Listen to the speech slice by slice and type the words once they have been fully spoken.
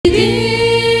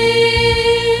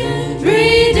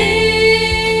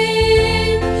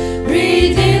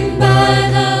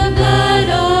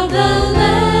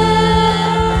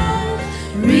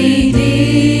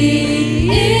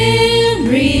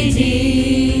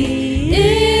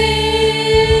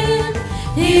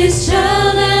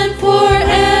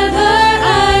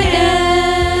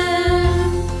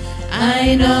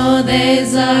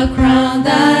a crown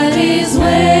that is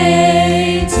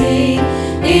waiting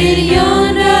in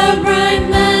yonder bright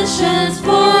mansions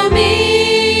for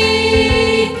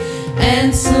me,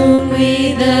 and soon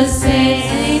we the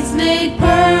saints made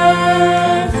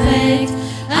perfect,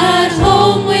 at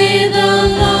home with the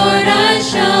Lord I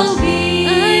shall be.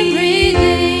 I'm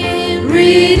redeemed,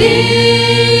 redeemed,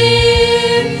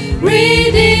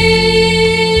 redeemed,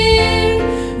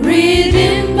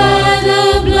 redeemed by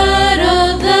the blood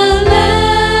of the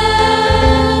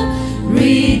Lamb,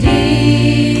 redeemed,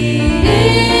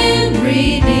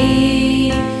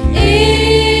 redeemed,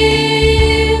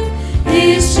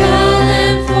 His child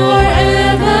and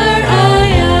forever I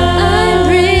am. I'm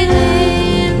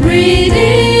redeemed, redeemed,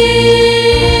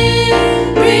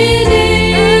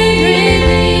 redeemed,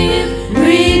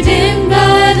 redeemed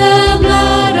by the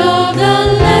blood of the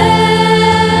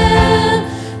Lamb,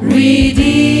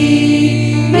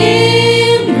 redeemed,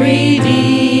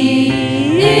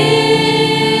 redeemed,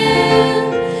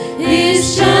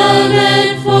 His child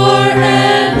and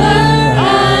forever I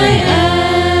am.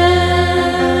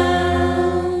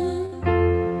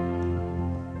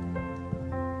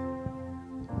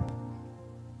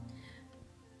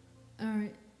 All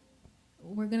right,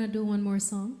 we're gonna do one more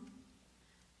song.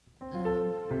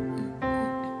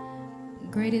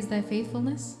 Great is thy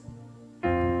faithfulness.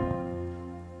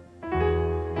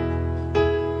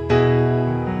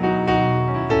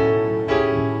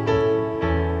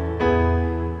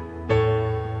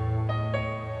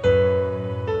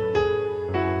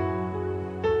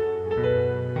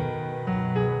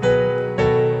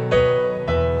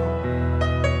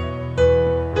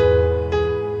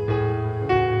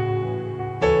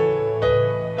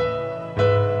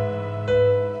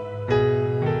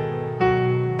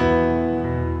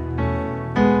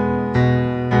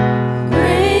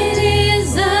 Great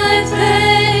is thy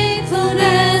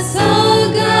faithfulness,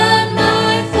 O God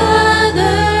my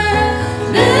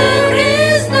Father. There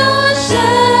is no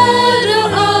shadow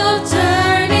of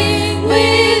turning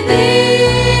with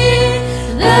thee.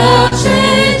 Thou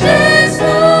changest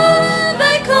not,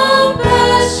 thy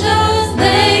compassions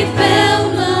they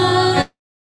fail not.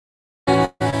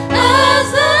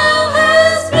 As thou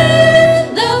hast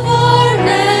been, thou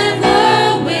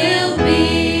forever will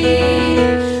be.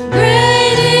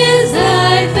 Great is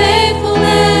thy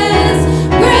faithfulness,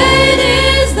 great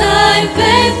is thy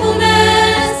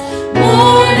faithfulness.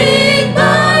 Morning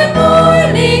by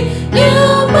morning,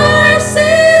 new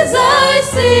mercies I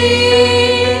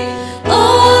see.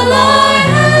 All I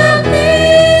have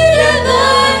needed,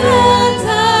 thy hands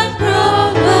have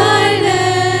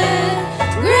provided.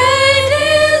 Great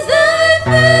is thy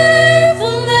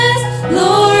faithfulness,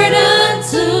 Lord,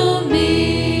 unto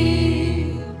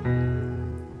me.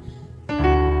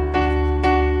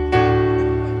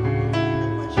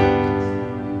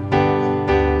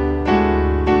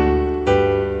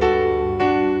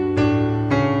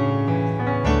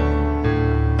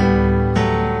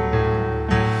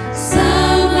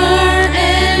 Summer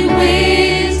and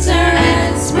winter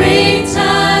and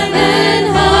springtime and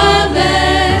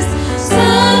harvest,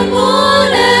 sun,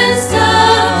 moon, and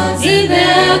stars in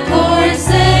their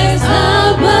courses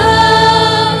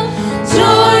above,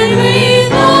 join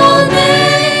with all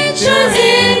nature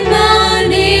in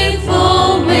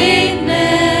manifold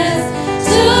witness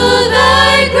to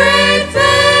thy great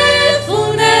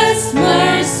faithfulness,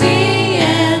 mercy,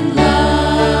 and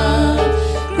love.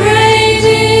 Great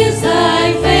is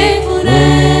thy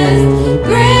faithfulness,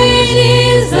 great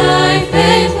is thy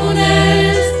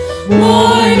faithfulness.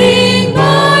 Morning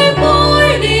by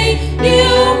morning,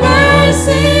 new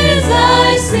mercies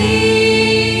I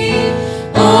see.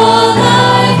 All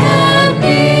I have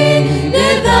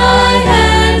needed, thy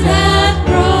hand hath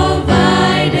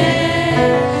provided.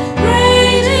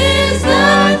 Great is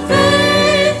thy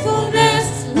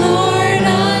faithfulness, Lord,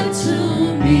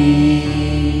 unto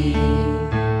me.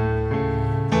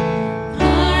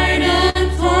 Pardon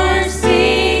for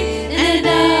sin and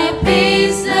a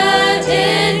peace that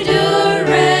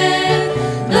endureth,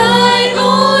 thy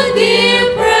own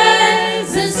dear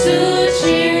presence to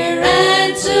cheer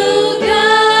and to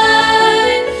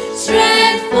guide,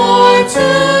 strength for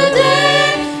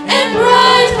today and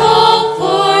bright hope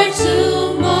for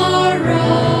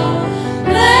tomorrow.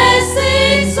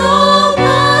 Blessings all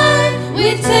mine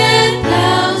with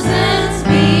 10,000s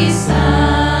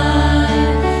beside.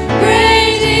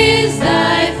 Great is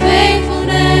thy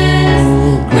faithfulness,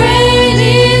 great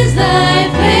is thy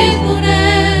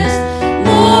faithfulness.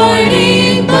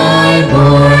 Morning by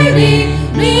morning,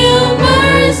 new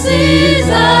mercies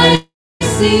I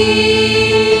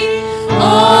see.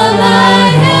 All I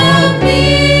have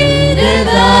needed,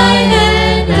 thy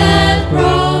hand hath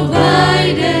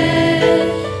provided.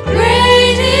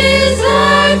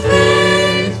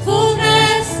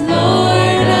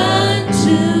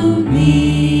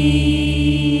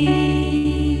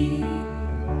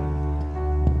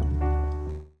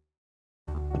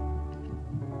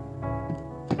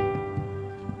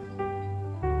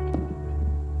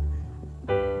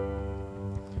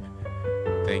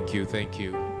 Thank you, thank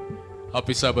you.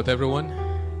 Happy Sabbath, everyone.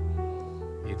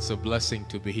 It's a blessing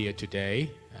to be here today.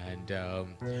 And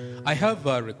I have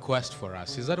a request for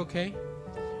us. Is that okay?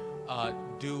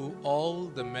 Do all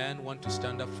the men want to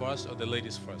stand up first or the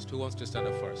ladies first? Who wants to stand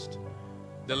up first?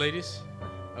 The ladies?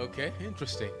 Okay,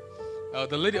 interesting.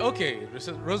 The lady, okay,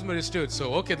 Rosemary stood.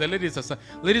 So, okay, the ladies are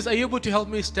ladies, are you able to help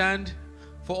me stand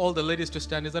for all the ladies to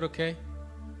stand? Is that okay?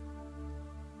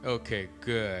 Okay,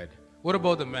 good. What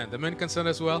about the men? The men can stand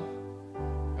as well?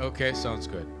 Okay, sounds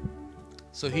good.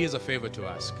 So here's a favor to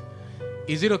ask.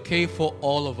 Is it okay for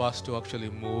all of us to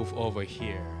actually move over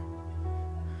here?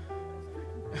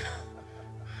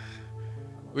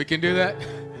 We can do that?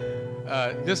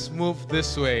 Just move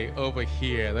this way over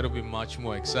here. That'll be much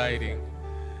more exciting.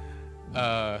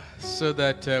 So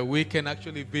that we can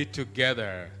actually be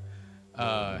together.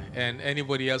 And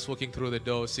anybody else walking through the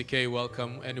door, CK,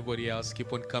 welcome. Anybody else,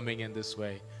 keep on coming in this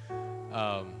way.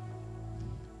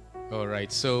 All right,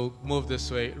 so move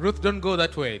this way. Ruth, don't go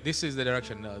that way. This is the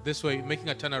direction. This way, making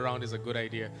a turnaround is a good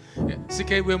idea. Yeah.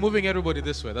 CK, we're moving everybody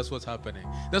this way. That's what's happening.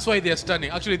 That's why they're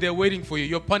standing. Actually, they're waiting for you.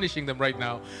 You're punishing them right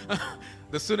now.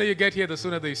 The sooner you get here, the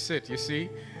sooner they sit, you see?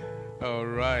 All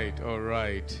right, all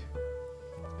right.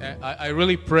 I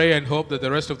really pray and hope that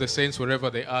the rest of the saints, wherever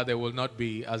they are, they will not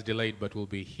be as delayed, but will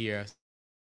be here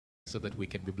so that we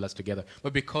can be blessed together.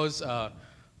 But because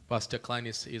Pastor Klein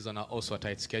is on also a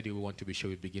tight schedule, we want to be sure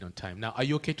we begin on time. Now, are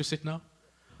you okay to sit now?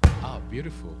 Ah,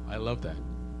 beautiful. I love that.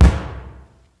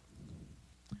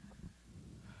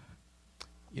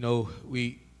 You know,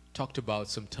 we talked about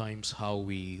sometimes how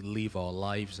we live our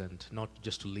lives, and not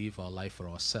just to live our life for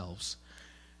ourselves.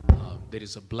 There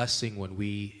is a blessing when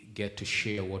we get to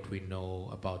share what we know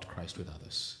about Christ with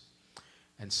others.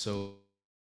 And so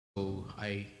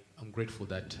I am grateful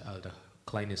that Elder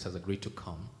Kleinist has agreed to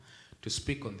come to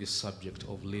speak on this subject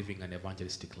of living an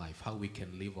evangelistic life, how we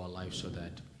can live our lives so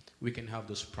that we can have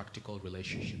those practical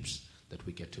relationships that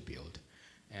we get to build.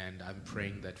 And I'm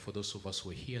praying that for those of us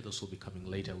who are here, those who will be coming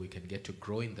later, we can get to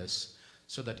grow in this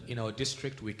so that in our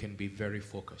district we can be very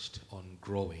focused on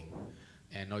growing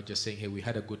and not just saying, hey, we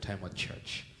had a good time at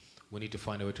church. We need to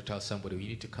find a way to tell somebody, you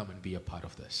need to come and be a part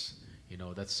of this. You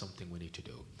know, that's something we need to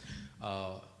do.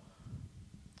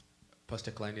 Pastor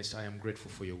Kleinist, I am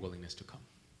grateful for your willingness to come.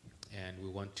 And we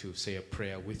want to say a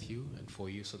prayer with you and for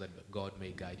you so that God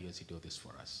may guide you as you do this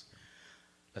for us.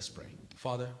 Let's pray.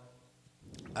 Father,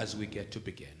 as we get to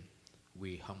begin,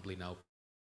 we humbly now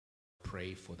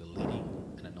pray for the leading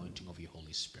and anointing of your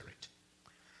Holy Spirit.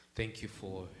 Thank you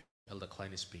for Elder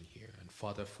Kleinist being here. And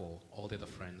Father, for all the other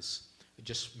friends,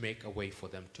 just make a way for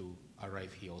them to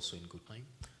arrive here also in good time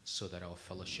so that our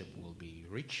fellowship will be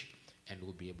rich and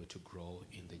we'll be able to grow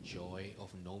in the joy of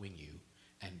knowing you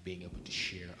and being able to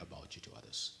share about you to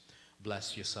others.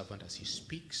 Bless your servant as he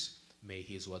speaks. May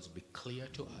his words be clear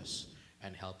to us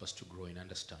and help us to grow in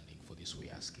understanding. For this we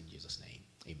ask in Jesus' name.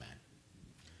 Amen.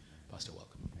 Pastor,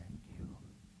 welcome. Thank you.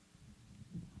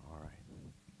 All right.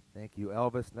 Thank you,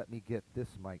 Elvis. Let me get this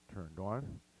mic turned on.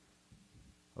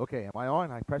 Okay, am I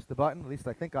on? I pressed the button. At least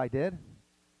I think I did.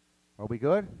 Are we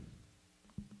good?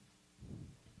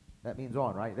 That means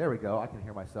on, right? There we go. I can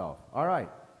hear myself. All right.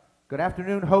 Good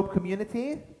afternoon, Hope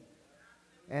Community.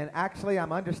 And actually,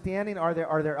 I'm understanding, are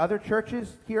there other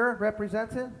churches here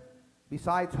represented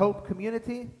besides Hope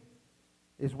Community?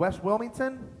 Is West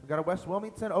Wilmington? We got a West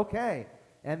Wilmington? Okay.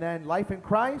 And then Life in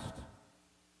Christ?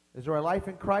 Is there a Life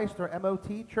in Christ or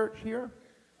MOT church here?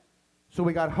 So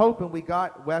we got Hope and we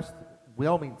got West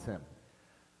Wilmington.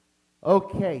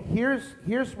 Okay,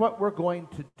 here's what we're going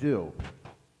to do.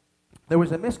 There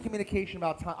was a miscommunication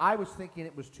about time. I was thinking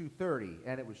it was 2:30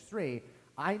 and it was 3.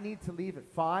 I need to leave at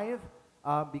 5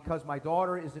 because my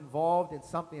daughter is involved in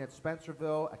something at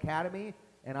Spencerville Academy,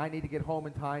 and I need to get home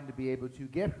in time to be able to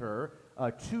get her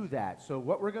to that. So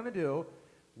what we're going to do,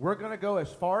 we're going to go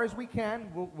as far as we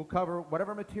can. We'll cover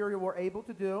whatever material we're able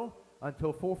to do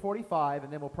until 4:45,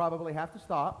 and then we'll probably have to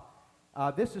stop.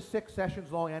 This is 6 sessions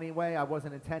long anyway. I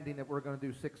wasn't intending that we're going to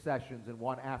do 6 sessions in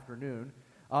one afternoon.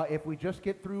 If we just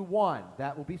get through 1,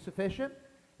 that will be sufficient.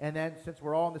 And then since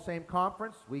we're all in the same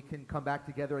conference, we can come back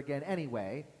together again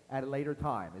anyway at a later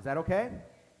time. Is that okay?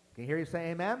 Can you hear you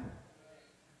say amen?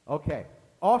 Okay.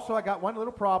 Also, I got one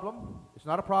little problem. It's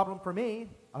not a problem for me.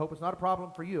 I hope it's not a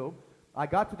problem for you. I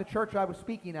got to the church I was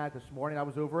speaking at this morning. I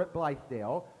was over at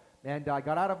Blythedale, and I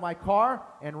got out of my car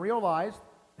and realized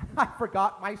I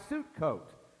forgot my suit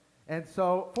coat. And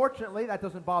so, fortunately, that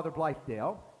doesn't bother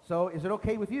Blythedale. So, is it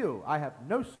okay with you? I have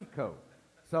no suit coat.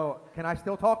 So, can I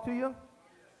still talk to you?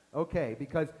 Okay,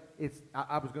 because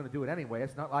I was going to do it anyway.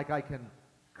 It's not like I can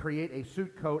create a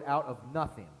suit coat out of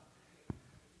nothing.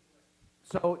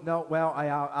 So, no, well,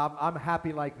 I'm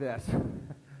happy like this.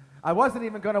 I wasn't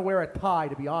even going to wear a tie,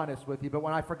 to be honest with you, but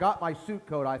when I forgot my suit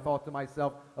coat, I thought to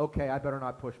myself, okay, I better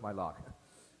not push my luck.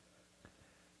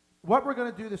 What we're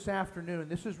going to do this afternoon,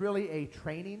 this is really a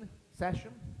training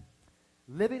session.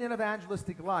 Living an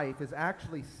evangelistic life is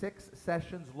actually 6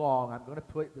 sessions long. I'm going to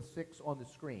put the 6 on the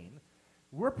screen.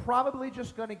 We're probably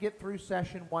just going to get through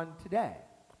session 1 today.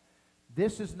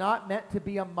 This is not meant to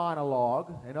be a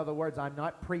monologue. In other words, I'm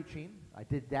not preaching. I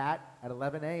did that at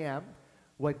 11 a.m.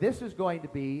 What this is going to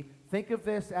be, think of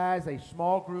this as a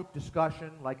small group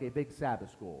discussion like a big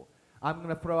Sabbath school. I'm going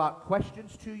to throw out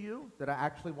questions to you that I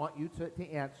actually want you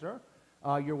to answer.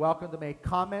 You're welcome to make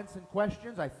comments and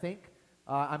questions.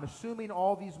 I'm assuming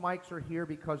all these mics are here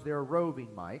because they're roving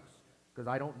mics, because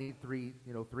I don't need three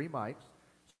mics.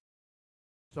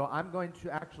 So I'm going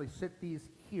to actually sit these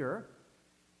here.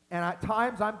 And at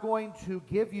times I'm going to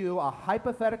give you a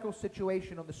hypothetical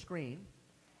situation on the screen,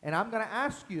 and I'm going to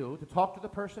ask you to talk to the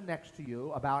person next to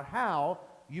you about how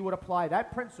you would apply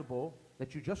that principle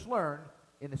that you just learned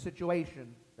in the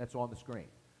situation that's on the screen.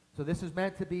 So this is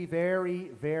meant to be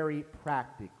very, very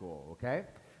practical, okay?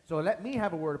 So let me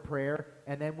have a word of prayer,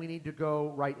 and then we need to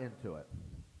go right into it.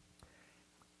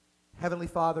 Heavenly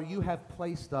Father, you have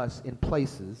placed us in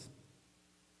places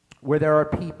where there are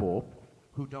people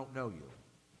who don't know you.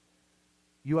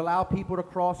 You allow people to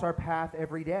cross our path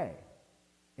every day,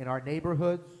 in our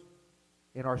neighborhoods,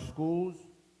 in our schools,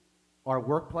 our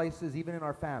workplaces, even in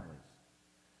our families.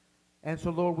 And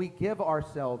so, Lord, we give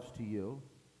ourselves to you.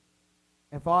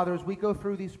 And Father, as we go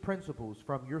through these principles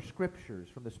from your scriptures,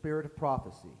 from the spirit of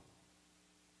prophecy,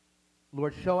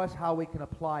 Lord, show us how we can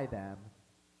apply them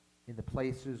in the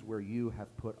places where you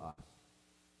have put us.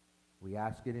 We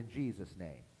ask it in Jesus'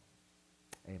 name.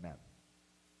 Amen.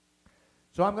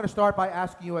 So I'm going to start by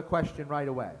asking you a question right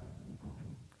away.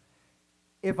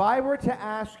 If I were to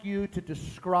ask you to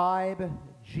describe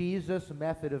Jesus'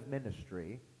 method of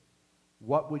ministry,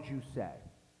 what would you say?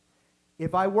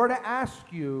 If I were to ask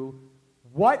you,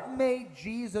 what made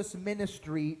Jesus'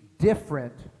 ministry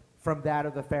different from that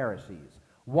of the Pharisees?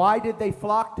 Why did they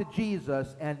flock to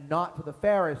Jesus and not to the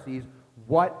Pharisees?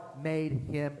 What made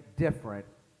him different?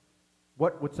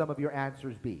 What would some of your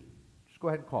answers be? Just go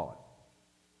ahead and call it.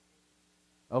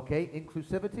 Okay,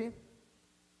 inclusivity?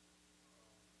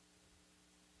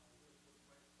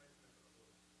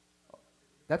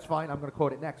 That's fine. I'm going to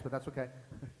quote it next, but that's okay.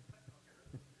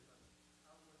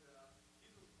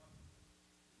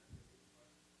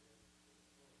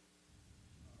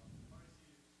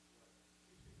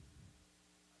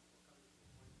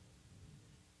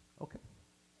 Okay.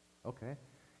 Okay.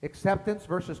 Acceptance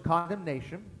versus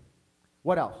condemnation.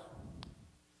 What else?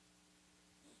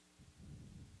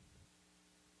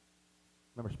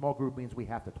 Remember, small group means we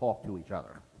have to talk to each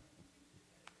other.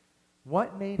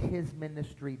 What made his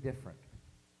ministry different?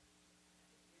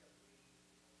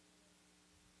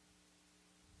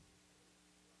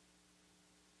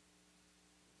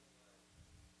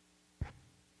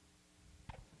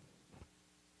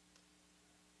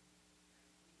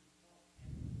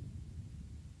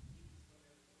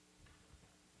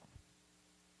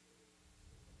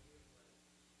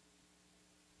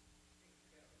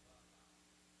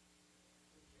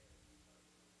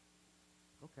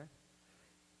 Okay.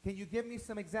 Can you give me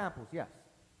some examples? Yes.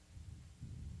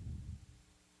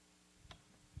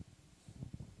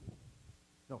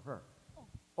 No, her.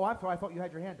 Oh, I'm sorry. I thought you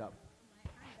had your hand up.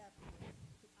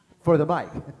 For the mic.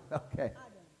 Okay.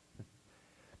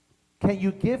 Can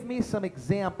you give me some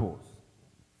examples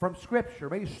from Scripture,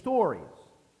 maybe stories,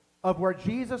 of where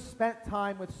Jesus spent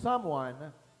time with someone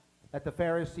that the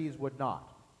Pharisees would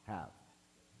not have?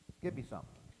 Give me some.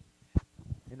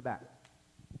 In the back.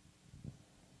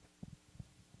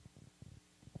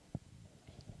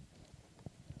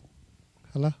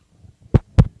 Hello?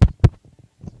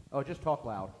 Oh, just talk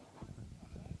loud.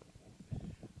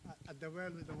 At the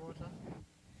well with the water.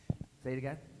 Say it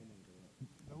again.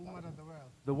 The woman at the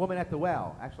well. The woman at the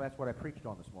well. Actually, that's what I preached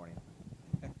on this morning.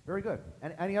 Very good.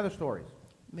 And any other stories?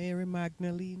 Mary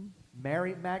Magdalene.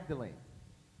 Mary Magdalene.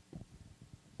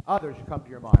 Others should come to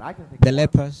your mind. I can think The of one.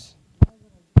 lepers.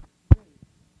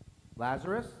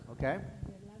 Lazarus. Okay.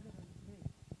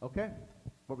 Okay.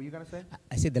 What were you going to say?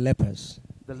 I said the lepers.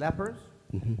 The lepers.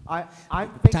 Mhm. I'm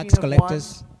thinking Tax of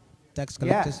collectors. one. Tax Yes,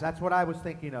 collectors. that's what I was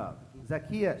thinking of.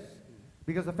 Zacchaeus.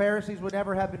 Because the Pharisees would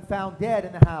never have been found dead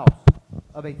in the house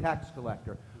of a tax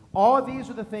collector. All of these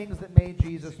are the things that made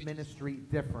Jesus' ministry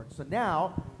different. So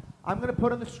now, I'm going to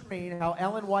put on the screen how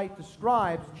Ellen White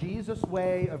describes Jesus'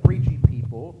 way of reaching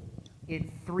people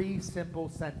in 3 simple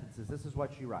sentences. This is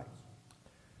what she writes.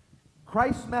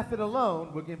 Christ's method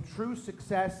alone will give true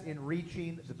success in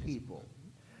reaching the people.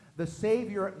 The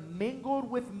Savior mingled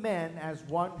with men as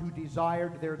one who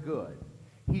desired their good.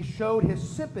 He showed his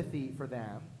sympathy for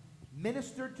them,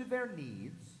 ministered to their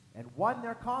needs, and won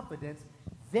their confidence.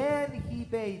 Then he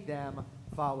bade them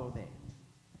follow me.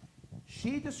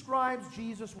 She describes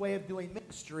Jesus' way of doing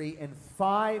ministry in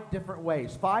 5 different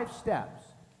ways, 5 steps.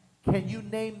 Can you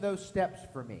name those steps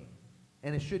for me?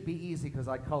 And it should be easy because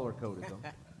I color-coded them.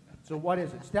 So what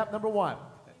is it? Step number 1.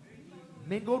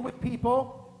 Mingled with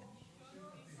people,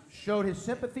 showed his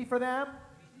sympathy for them,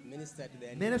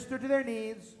 ministered to their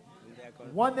needs,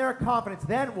 won their confidence.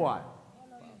 Then what?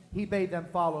 He bade them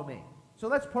follow me. So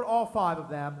let's put all 5 of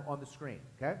them on the screen,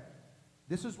 okay?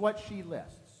 This is what she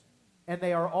lists. And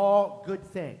they are all good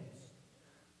things.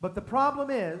 But the problem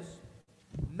is,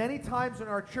 many times in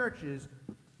our churches,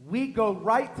 we go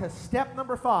right to step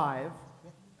number 5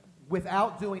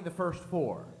 without doing the first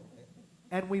 4.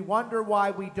 And we wonder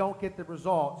why we don't get the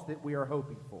results that we are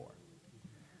hoping for.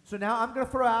 So now I'm going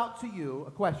to throw out to you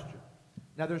a question.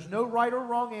 Now there's no right or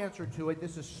wrong answer to it.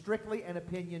 This is strictly an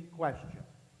opinion question.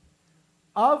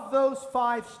 Of those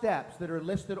 5 steps that are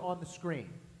listed on the screen,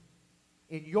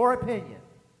 in your opinion,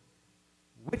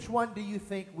 which one do you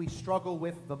think we struggle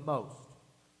with the most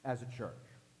as a church?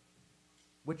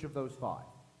 Which of those 5?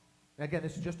 And again,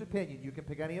 this is just opinion. You can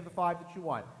pick any of the 5 that you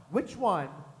want. Which one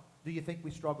do you think we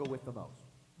struggle with the most?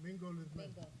 Mingle with men.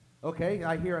 Okay,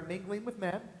 I hear a mingling with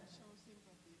men.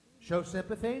 Show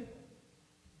sympathy.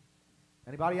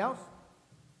 Anybody else?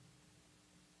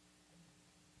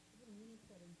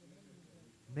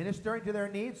 Ministering to their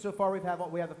needs. So far we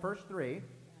have the first 3. In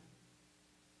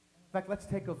fact, let's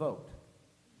take a vote.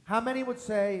 How many would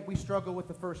say we struggle with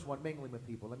the first one, mingling with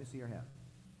people? Let me see your hand.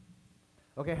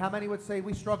 Okay, how many would say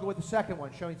we struggle with the second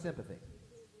one, showing sympathy?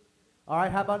 All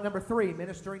right, how about number 3,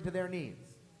 ministering to their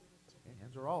needs? Okay,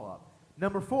 hands are all up.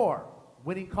 Number 4,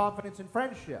 winning confidence and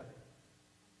friendship.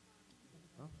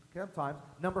 Well, sometimes.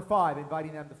 Number 5,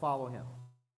 inviting them to follow him.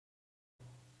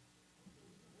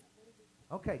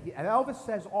 Okay, Elvis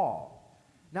says all.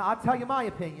 Now, I'll tell you my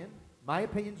opinion. My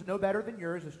opinion's no better than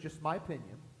yours. It's just my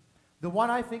opinion. The one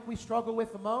I think we struggle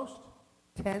with the most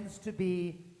tends to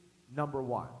be number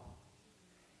 1.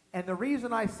 And the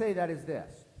reason I say that is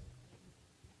this.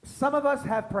 Some of us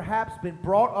have perhaps been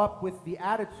brought up with the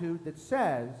attitude that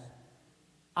says,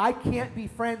 I can't be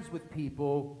friends with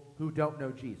people who don't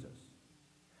know Jesus.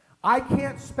 I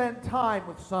can't spend time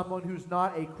with someone who's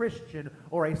not a Christian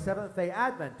or a Seventh-day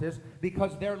Adventist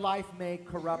because their life may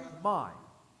corrupt mine.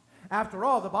 After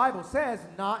all, the Bible says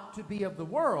not to be of the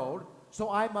world, so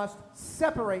I must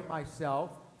separate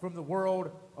myself from the world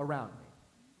around me.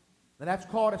 And that's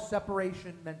called a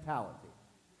separation mentality.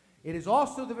 It is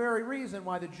also the very reason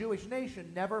why the Jewish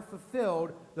nation never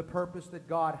fulfilled the purpose that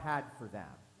God had for them.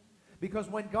 Because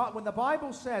when the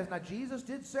Bible says, now Jesus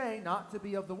did say not to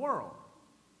be of the world,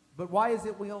 but why is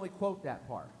it we only quote that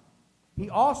part? He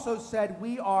also said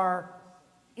we are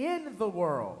in the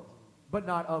world, but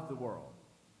not of the world.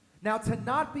 Now, to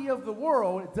not be of the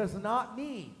world does not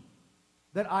mean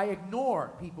that I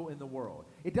ignore people in the world.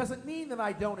 It doesn't mean that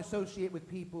I don't associate with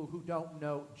people who don't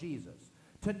know Jesus.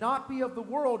 To not be of the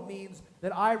world means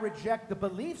that I reject the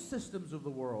belief systems of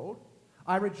the world,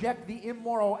 I reject the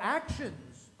immoral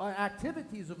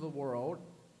activities of the world,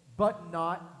 but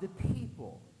not the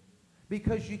people.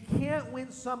 Because you can't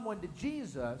win someone to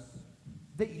Jesus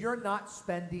that you're not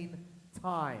spending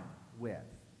time with.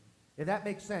 If that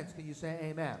makes sense, can you say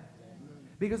amen?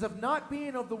 Because if not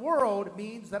being of the world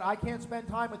means that I can't spend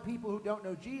time with people who don't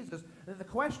know Jesus, then the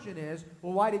question is,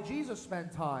 well, why did Jesus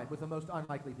spend time with the most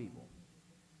unlikely people?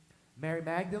 Mary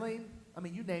Magdalene,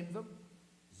 you named them.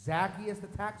 Zacchaeus, the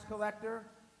tax collector.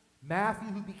 Matthew,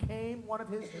 who became one of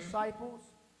his disciples.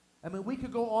 We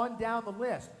could go on down the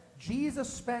list. Jesus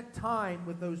spent time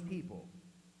with those people.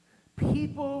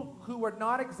 People who were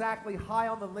not exactly high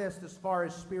on the list as far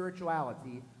as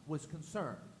spirituality was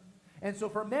concerned. And so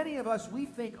for many of us, we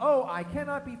think, oh, I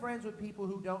cannot be friends with people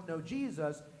who don't know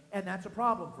Jesus, and that's a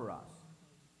problem for us.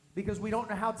 Because we don't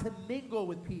know how to mingle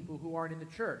with people who aren't in the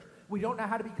church. We don't know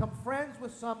how to become friends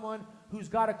with someone who's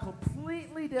got a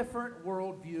completely different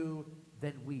worldview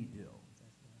than we do.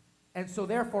 And so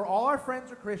therefore, all our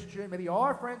friends are Christian, maybe all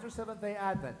our friends are Seventh-day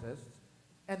Adventists,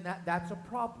 and that's a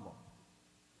problem.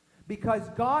 Because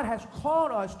God has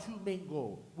called us to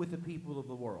mingle with the people of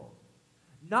the world.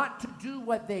 Not to do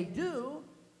what they do,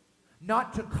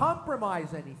 not to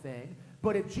compromise anything,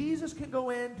 but if Jesus can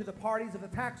go into the parties of the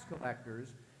tax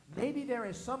collectors, maybe there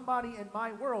is somebody in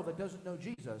my world that doesn't know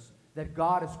Jesus that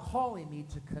God is calling me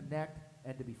to connect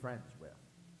and to be friends with.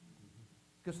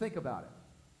 Because think about it.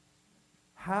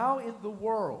 How in the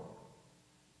world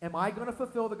am I going to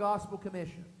fulfill the gospel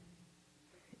commission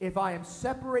if I am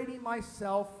separating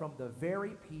myself from the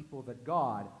very people that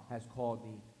God has called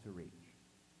me to reach?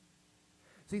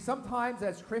 See, sometimes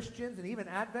as Christians and even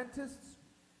Adventists,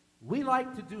 we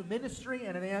like to do ministry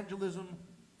and evangelism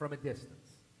from a distance.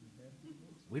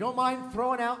 We don't mind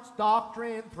throwing out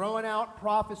doctrine, throwing out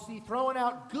prophecy, throwing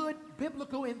out good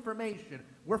biblical information.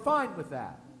 We're fine with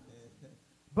that.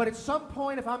 But at some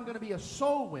point, if I'm going to be a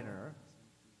soul winner,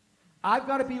 I've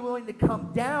got to be willing to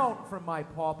come down from my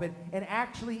pulpit and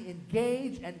actually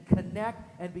engage and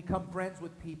connect and become friends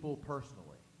with people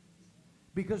personally.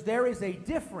 Because there is a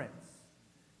difference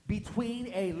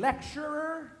between a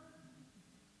lecturer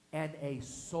and a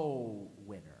soul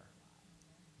winner.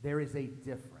 There is a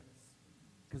difference.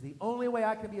 Because the only way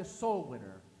I can be a soul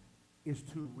winner is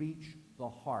to reach the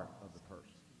heart of the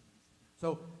person.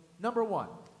 So, number one.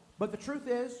 But the truth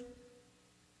is,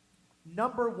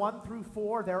 number 1 through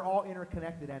 4, they're all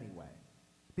interconnected anyway.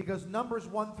 Because numbers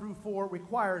 1 through 4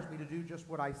 requires me to do just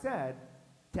what I said,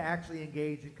 to actually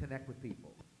engage and connect with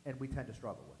people. And we tend to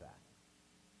struggle with that.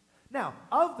 Now,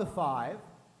 of the 5,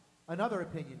 another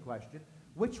opinion question,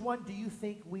 which one do you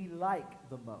think we like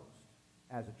the most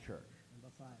as a church?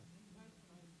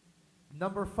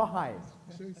 Number 5.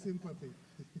 Showing sympathy.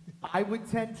 I would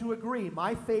tend to agree.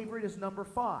 My favorite is number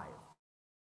 5.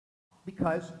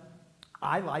 Because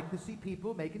I like to see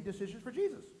people making decisions for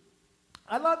Jesus.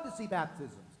 I love to see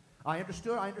baptisms. I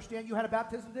understand you had a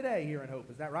baptism today here in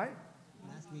Hope. Is that right?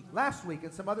 Last week,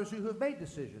 and some others who have made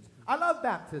decisions. I love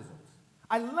baptisms.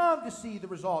 I love to see the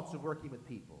results of working with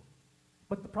people.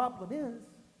 But the problem is,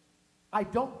 I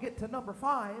don't get to number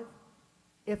 5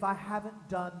 if I haven't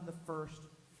done the first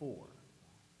 4.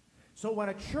 So when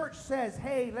a church says,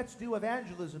 hey, let's do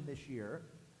evangelism this year,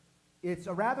 it's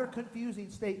a rather confusing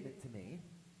statement to me,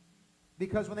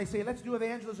 because when they say, let's do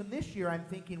evangelism this year, I'm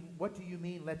thinking, what do you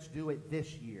mean, let's do it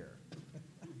this year?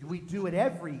 We do it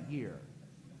every year.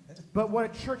 But what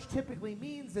a church typically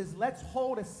means is, let's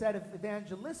hold a set of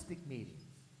evangelistic meetings,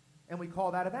 and we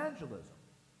call that evangelism.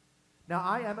 Now,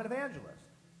 I am an evangelist.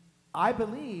 I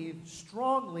believe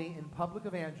strongly in public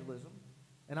evangelism,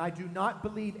 and I do not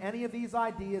believe any of these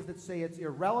ideas that say it's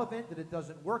irrelevant, that it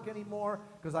doesn't work anymore,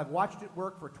 because I've watched it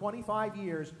work for 25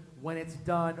 years when it's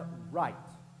done right,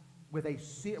 with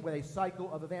a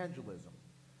cycle of evangelism.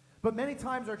 But many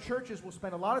times our churches will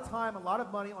spend a lot of time, a lot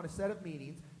of money on a set of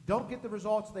meetings, don't get the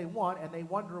results they want, and they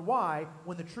wonder why,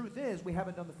 when the truth is we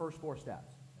haven't done the first 4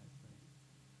 steps.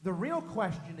 The real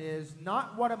question is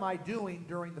not what am I doing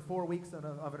during the 4 weeks of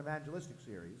an evangelistic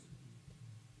series,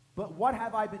 but what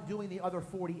have I been doing the other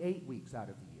 48 weeks out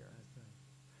of the year?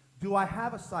 Do I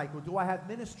have a cycle? Do I have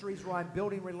ministries where I'm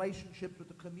building relationships with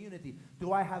the community?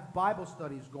 Do I have Bible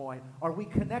studies going? Are we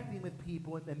connecting with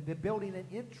people and building an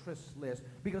interest list?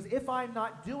 Because if I'm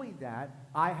not doing that,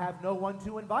 I have no one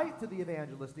to invite to the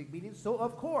evangelistic meetings, so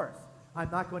of course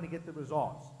I'm not going to get the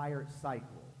results. Higher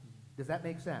cycle. Does that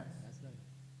make sense?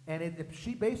 And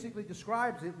she basically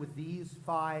describes it with these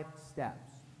 5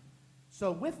 steps.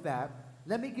 So with that,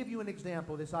 let me give you an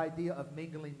example, this idea of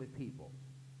mingling with people.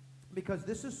 Because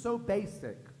this is so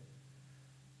basic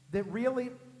that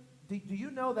really, do you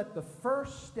know that the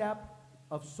first step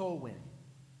of soul winning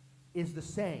is the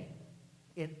same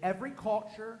in every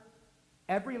culture,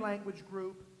 every language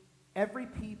group, every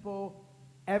people,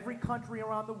 every country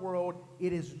around the world?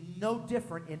 It is no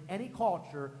different in any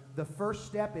culture. The first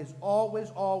step is always,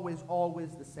 always,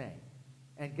 always the same.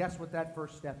 And guess what that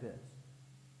first step is?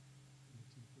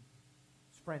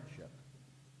 Friendship,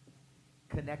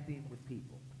 connecting with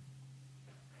people.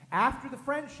 After the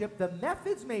friendship, the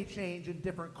methods may change in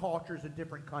different cultures and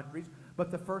different countries, but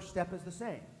the first step is the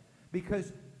same.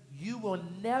 Because you will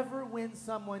never win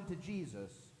someone to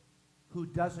Jesus who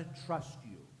doesn't trust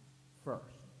you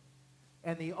first.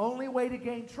 And the only way to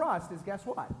gain trust is, guess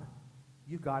what?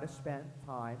 You've got to spend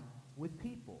time with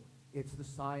people. It's the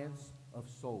science of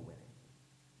soul winning.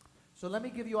 So let me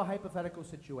give you a hypothetical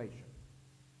situation.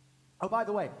 Oh, by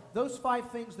the way, those 5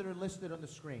 things that are listed on the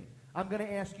screen, I'm going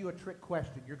to ask you a trick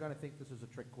question. You're going to think this is a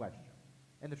trick question.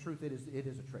 And the truth it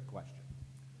is a trick question.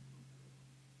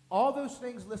 All those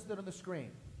things listed on the screen,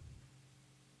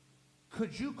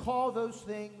 could you call those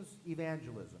things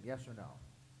evangelism? Yes or no?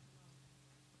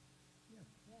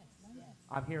 Yes.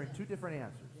 I'm hearing 2 different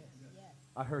answers.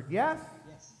 I heard yes.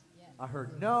 I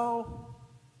heard no.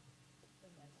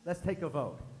 Let's take a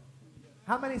vote.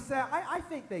 How many say, I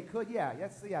think they could,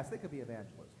 yes, they could be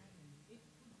evangelism.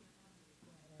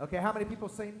 Okay, how many people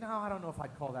say, no, I don't know if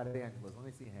I'd call that evangelism? Let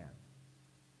me see a hand.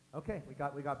 Okay,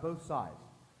 we got both sides.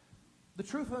 The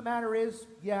truth of the matter is,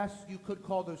 yes, you could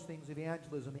call those things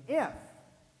evangelism if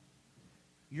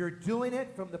You're doing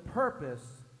it from the purpose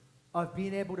of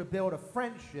being able to build a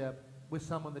friendship with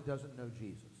someone that doesn't know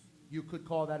Jesus. You could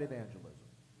call that evangelism.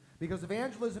 Because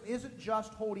evangelism isn't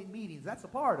just holding meetings. That's a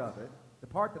part of it, the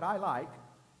part that I like,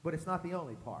 but it's not the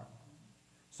only part.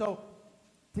 So,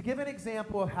 to give an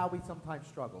example of how we sometimes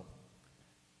struggle,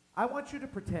 I want you to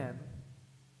pretend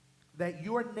that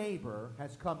your neighbor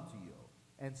has come to you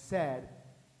and said,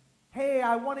 hey,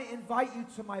 I want to invite you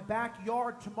to my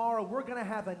backyard tomorrow. We're going to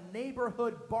have a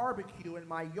neighborhood barbecue in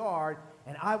my yard,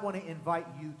 and I want to invite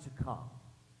you to come.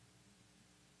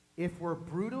 If we're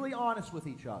brutally honest with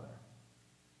each other,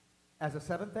 as a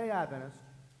Seventh-day Adventist,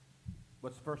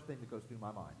 what's the first thing that goes through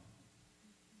my mind?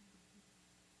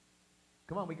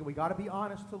 Come on, we got to be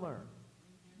honest to learn.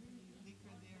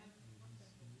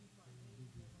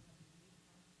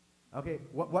 Okay,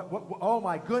 oh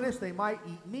my goodness, they might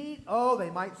eat meat. Oh, they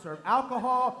might serve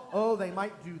alcohol. Oh, they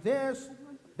might do this.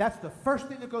 That's the first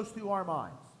thing that goes through our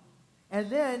minds. And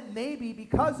then maybe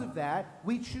because of that,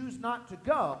 we choose not to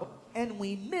go, and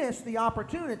we miss the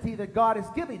opportunity that God is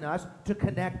giving us to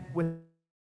connect with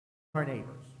our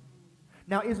neighbors.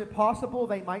 Now, is it possible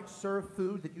they might serve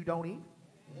food that you don't eat?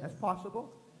 That's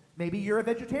possible. Maybe you're a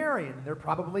vegetarian, and they're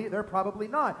probably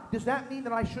not. Does that mean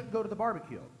that I shouldn't go to the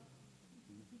barbecue?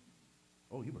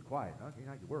 Oh, you were quiet. Okay,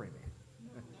 now you worry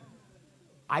me.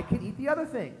 I can eat the other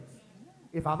things.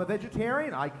 If I'm a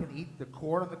vegetarian, I can eat the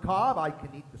corn on the cob. I can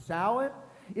eat the salad.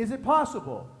 Is it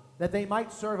possible that they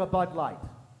might serve a Bud Light?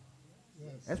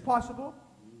 Yes. That's possible.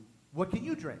 What can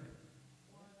you drink?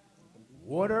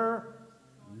 Water,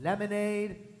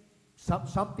 lemonade,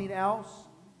 something else.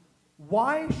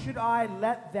 Why should I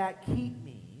let that keep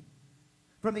me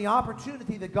from the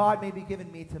opportunity that God may be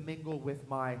giving me to mingle with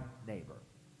my neighbor?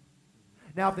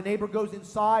 Now, if the neighbor goes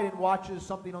inside and watches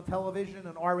something on television,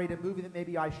 an R-rated movie that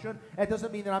maybe I shouldn't, that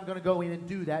doesn't mean that I'm going to go in and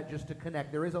do that just to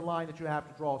connect. There is a line that you have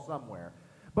to draw somewhere.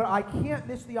 But I can't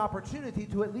miss the opportunity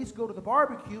to at least go to the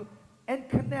barbecue and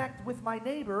connect with my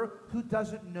neighbor who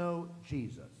doesn't know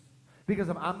Jesus. Because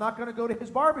if I'm not going to go to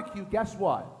his barbecue, guess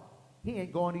what? He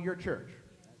ain't going to your church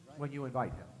when you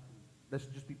invite him. Let's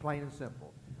just be plain and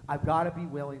simple. I've got to be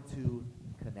willing to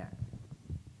connect.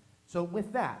 So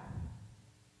with that,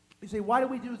 you say, why do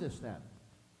we do this then?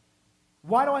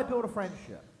 Why do I build a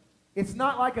friendship? It's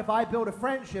not like if I build a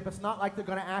friendship, it's not like they're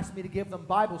going to ask me to give them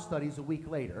Bible studies a week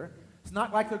later. It's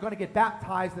not like they're going to get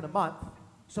baptized in a month.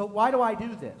 So why do I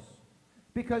do this?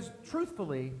 Because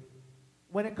truthfully,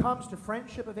 when it comes to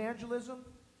friendship evangelism,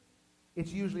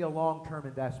 it's usually a long-term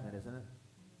investment, isn't it?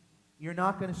 You're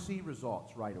not going to see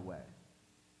results right away.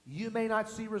 You may not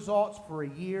see results for a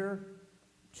year,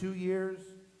 2 years,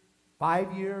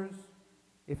 5 years.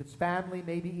 If it's family,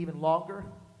 maybe even longer.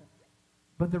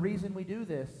 But the reason we do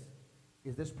this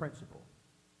is this principle.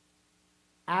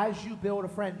 As you build a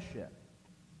friendship,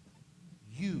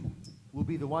 you will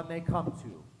be the one they come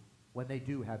to when they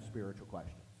do have spiritual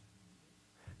questions.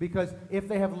 Because if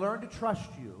they have learned to trust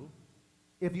you,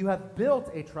 if you have built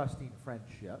a trusting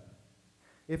friendship,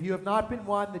 if you have not been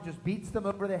one that just beats them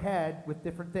over the head with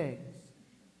different things,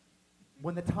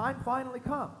 when the time finally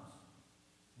comes,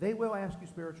 they will ask you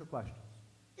spiritual questions.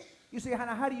 You say,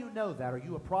 Hannah, how do you know that? Are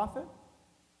you a prophet?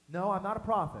 No, I'm not a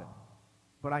prophet,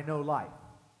 but I know life.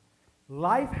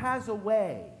 Life has a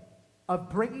way of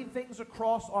bringing things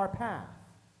across our path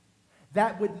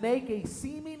that would make a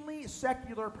seemingly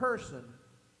secular person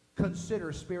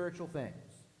consider spiritual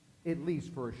things, at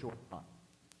least for a short time.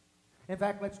 In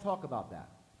fact, let's talk about that.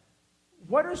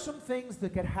 What are some things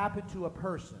that could happen to a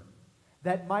person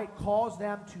that might cause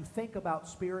them to think about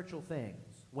spiritual things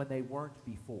when they weren't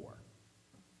before?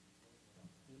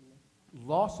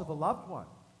 Loss of a loved one.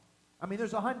 I mean,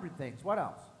 there's 100 things. What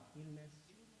else?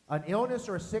 An illness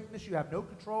or a sickness you have no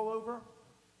control over.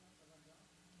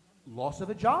 Loss of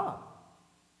a job.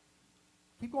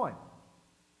 Keep going.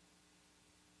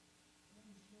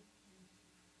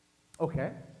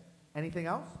 Okay. Anything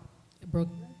else?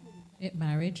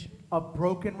 Marriage. A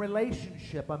broken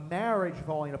relationship, a marriage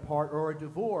falling apart, or a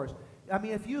divorce. I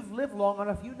mean, if you've lived long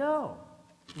enough, you know.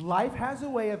 Life has a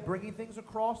way of bringing things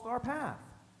across our path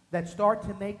that start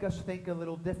to make us think a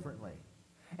little differently.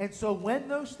 And so when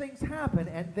those things happen,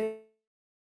 and they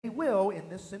will in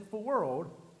this sinful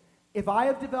world, if I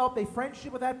have developed a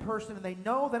friendship with that person and they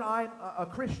know that I'm a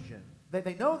Christian, that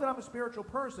they know that I'm a spiritual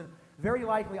person, very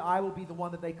likely I will be the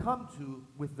one that they come to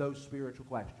with those spiritual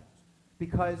questions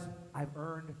because I've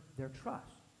earned their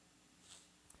trust.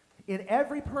 In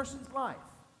every person's life,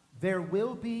 there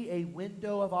will be a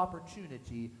window of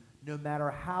opportunity no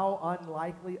matter how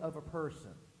unlikely of a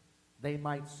person they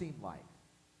might seem like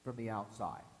from the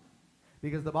outside.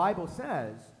 Because the Bible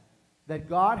says that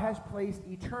God has placed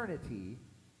eternity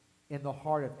in the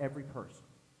heart of every person.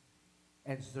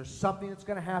 And there's something that's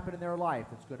going to happen in their life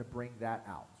that's going to bring that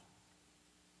out.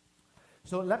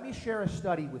 So let me share a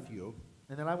study with you,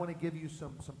 and then I want to give you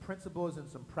some principles and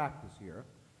some practice here.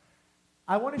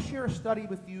 I want to share a study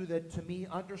with you that, to me,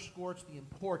 underscores the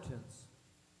importance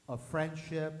of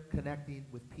friendship, connecting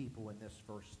with people in this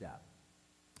first step.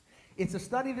 It's a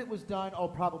study that was done,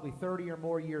 probably 30 or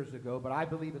more years ago, but I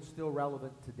believe it's still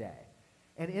relevant today.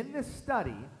 And in this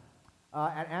study,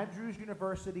 at Andrews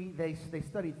University, they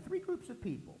studied 3 groups of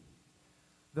people.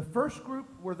 The first group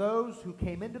were those who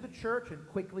came into the church and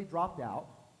quickly dropped out.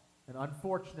 And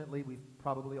unfortunately, we've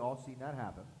probably all seen that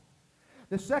happen.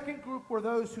 The second group were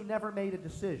those who never made a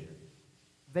decision.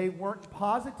 They weren't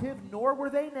positive, nor were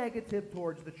they negative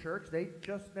towards the church. They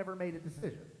just never made a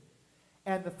decision.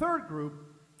 And the third group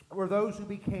were those who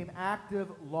became active,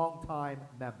 long-time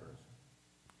members.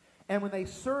 And when they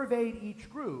surveyed each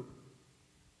group,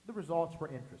 the results were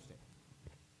interesting.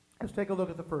 Let's take a look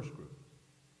at the first group.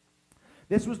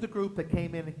 This was the group that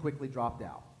came in and quickly dropped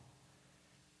out.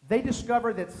 They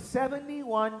discovered that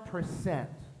 71%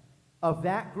 of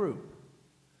that group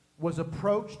was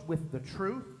approached with the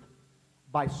truth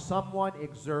by someone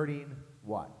exerting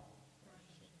what?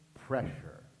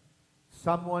 Pressure.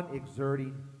 Someone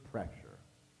exerting pressure.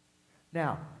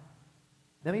 Now,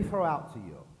 let me throw out to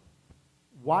you,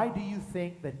 why do you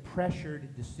think that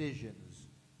pressured decisions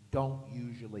don't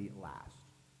usually last?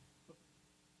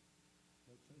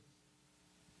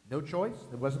 No choice?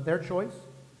 It wasn't their choice?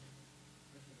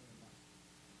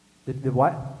 The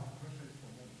what?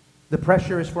 The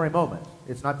pressure is for a moment.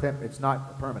 It's not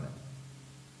permanent.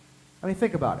 I mean,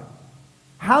 think about it.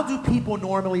 How do people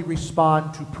normally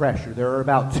respond to pressure? There are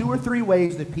about 2 or 3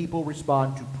 ways that people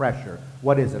respond to pressure.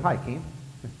 What is it? Hi, Keem.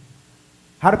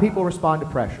 How do people respond to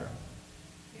pressure?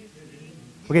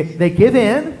 Okay, they give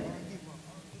in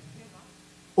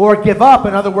or give up.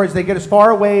 In other words, they get as far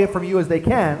away from you as they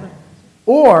can,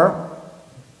 or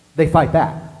they fight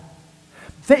back.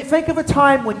 Think of a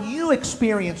time when you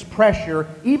experience pressure,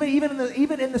 even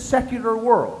in the secular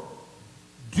world.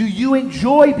 Do you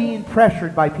enjoy being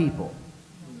pressured by people?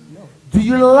 No. Do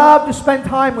you love to spend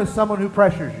time with someone who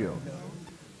pressures you?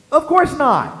 No. Of course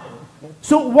not.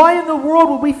 So why in the world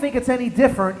would we think it's any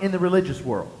different in the religious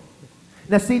world?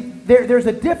 Now see, there's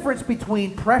a difference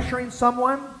between pressuring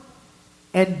someone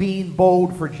and being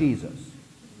bold for Jesus.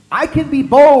 I can be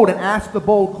bold and ask the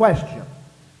bold question.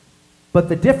 But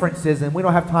the difference is, and we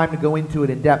don't have time to go into it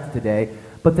in depth today,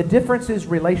 but the difference is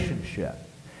relationship.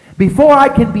 Before I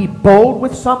can be bold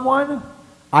with someone,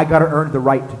 I got to earn the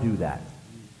right to do that.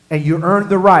 And you earn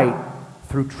the right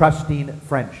through trusting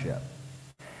friendship.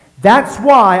 That's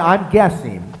why I'm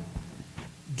guessing,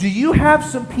 do you have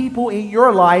some people in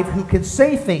your life who can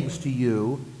say things to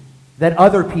you that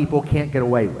other people can't get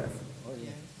away with?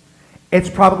 It's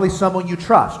probably someone you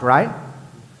trust, right?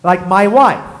 Like my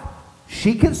wife.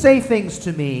 She can say things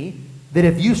to me that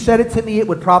if you said it to me, it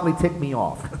would probably tick me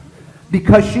off.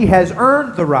 Because she has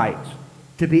earned the right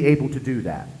to be able to do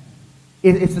that.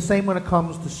 It's the same when it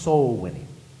comes to soul winning.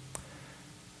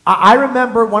 I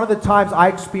remember one of the times I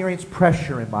experienced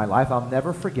pressure in my life. I'll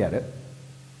never forget it.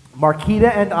 Marquita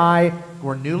and I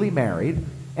were newly married,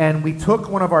 and we took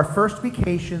one of our first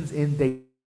vacations in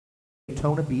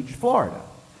Daytona Beach, Florida.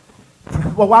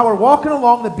 Well, while we're walking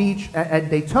along the beach at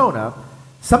Daytona,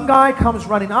 some guy comes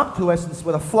running up to us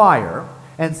with a flyer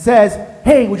and says,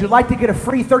 "Hey, would you like to get a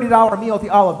free $30 meal at the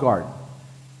Olive Garden?"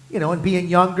 You know, and being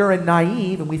younger and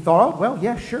naive, and we thought, oh, well,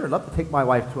 yeah, sure, I'd love to take my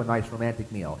wife to a nice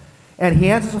romantic meal. And he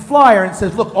hands us a flyer and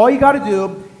says, "Look, all you got to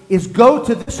do is go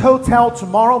to this hotel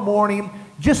tomorrow morning,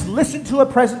 just listen to a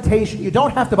presentation. You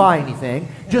don't have to buy anything.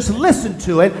 Just listen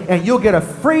to it, and you'll get a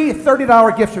free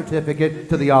 $30 gift certificate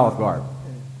to the Olive Garden."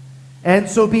 And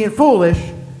so being foolish,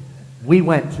 we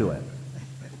went to it.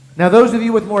 Now, those of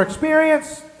you with more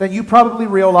experience, then you probably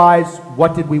realize,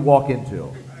 what did we walk into?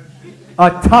 A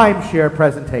timeshare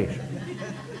presentation.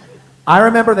 I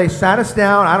remember they sat us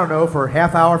down, I don't know, for a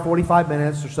half hour, 45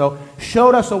 minutes or so,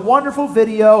 showed us a wonderful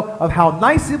video of how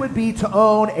nice it would be to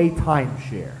own a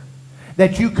timeshare.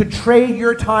 That you could trade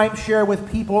your timeshare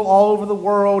with people all over the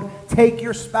world, take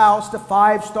your spouse to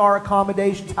 5-star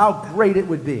accommodations, how great it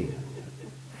would be.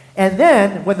 And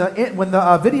then, when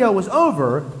the video was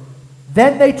over,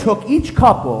 then they took each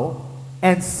couple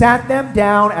and sat them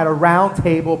down at a round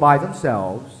table by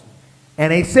themselves,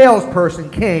 and a salesperson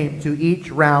came to each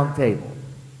round table.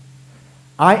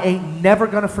 I ain't never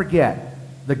going to forget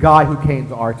the guy who came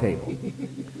to our table.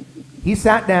 He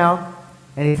sat down,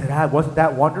 and he said, "Wasn't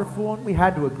that wonderful?" And we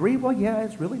had to agree, "Well, yeah,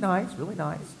 it's really nice, really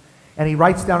nice." And he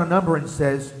writes down a number and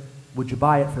says, "Would you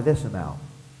buy it for this amount?"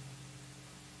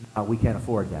 "No, we can't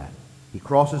afford that." He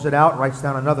crosses it out and writes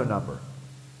down another number.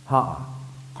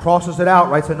 Crosses it out,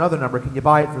 writes another number. Can you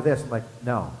buy it for this? I'm like,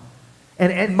 no.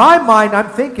 And in my mind, I'm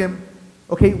thinking,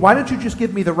 okay, why don't you just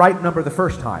give me the right number the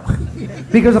first time?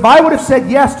 Because if I would have said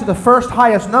yes to the first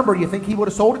highest number, do you think he would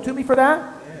have sold it to me for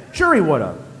that? Sure he would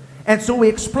have. And so we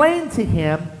explained to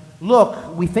him,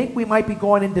 look, we think we might be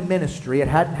going into ministry. It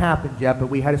hadn't happened yet, but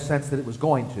we had a sense that it was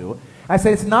going to. I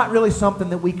said, it's not really something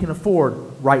that we can afford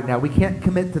right now. We can't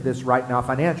commit to this right now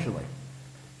financially.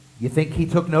 You think he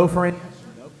took no for an answer?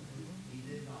 Nope. He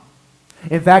did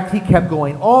not. In fact, he kept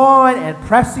going on and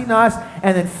pressing us,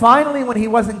 and then finally, when he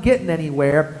wasn't getting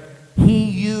anywhere, he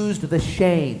used the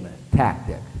shame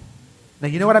tactic. Now,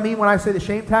 you know what I mean when I say the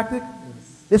shame tactic?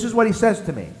 This is what he says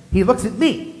to me. He looks at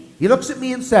me. He looks at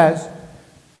me and says,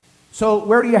 so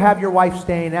where do you have your wife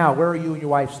staying now? Where are you and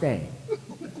your wife staying?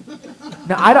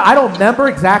 Now, I don't remember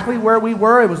exactly where we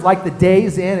were. It was like the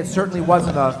Days Inn. It certainly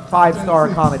wasn't a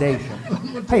 5-star accommodation.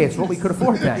 Hey, it's what we could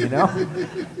afford then, you know?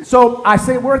 So I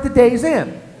say, we're at the Days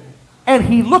Inn. And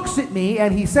he looks at me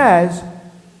and he says,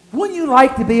 wouldn't you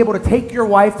like to be able to take your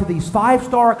wife to these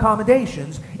 5-star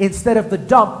accommodations instead of the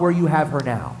dump where you have her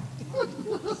now?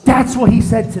 That's what he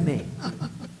said to me.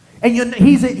 And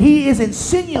he is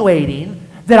insinuating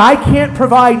that I can't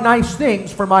provide nice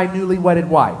things for my newly wedded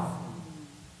wife.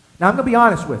 Now, I'm going to be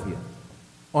honest with you.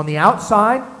 On the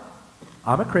outside,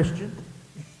 I'm a Christian.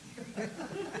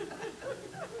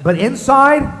 But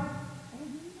inside,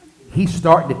 he's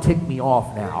starting to tick me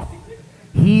off now.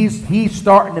 He's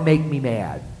starting to make me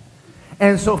mad.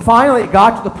 And so finally it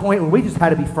got to the point where we just had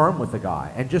to be firm with the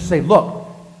guy and just say, look,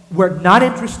 we're not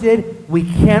interested. We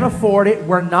can't afford it.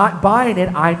 We're not buying it.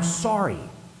 I'm sorry.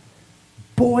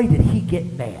 Boy, did he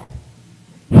get mad.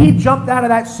 He jumped out of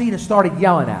that seat and started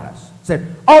yelling at us.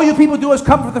 Said, all you people do is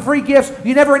come for the free gifts.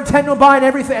 You never intend on buying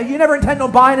everything. You never intend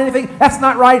on buying anything. That's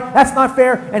not right. That's not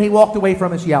fair. And he walked away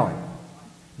from us yelling.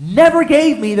 Never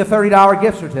gave me the $30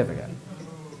 gift certificate.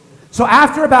 So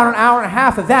after about an hour and a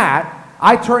half of that,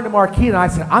 I turned to Marquita and I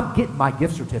said, I'm getting my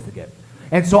gift certificate.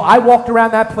 And so I walked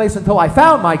around that place until I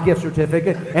found my gift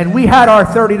certificate, and we had our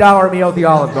 $30 meal at the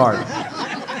Olive Garden.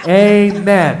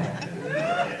 Amen.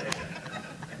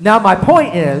 Now my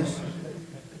point is,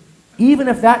 even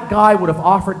if that guy would have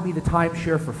offered me the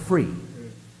timeshare for free,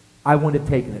 I wouldn't have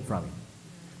taken it from him.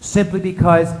 Simply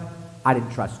because I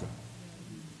didn't trust him.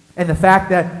 And the fact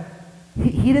that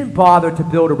he didn't bother to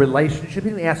build a relationship, he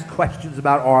didn't ask questions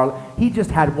about our, he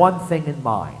just had one thing in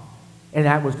mind, and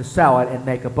that was to sell it and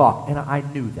make a buck. And I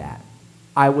knew that.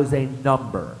 I was a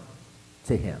number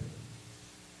to him.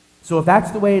 So if that's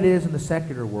the way it is in the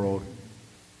secular world,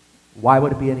 why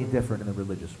would it be any different in the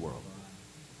religious world?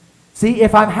 See,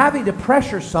 if I'm having to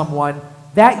pressure someone,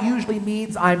 that usually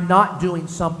means I'm not doing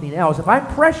something else. If I'm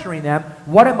pressuring them,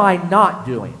 what am I not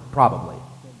doing? Probably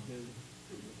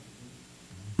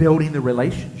building the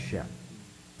relationship,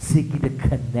 seeking to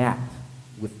connect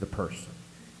with the person.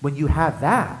 When you have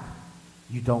that,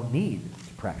 you don't need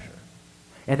pressure.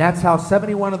 And that's how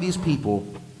 71 of these people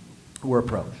were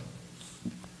approached.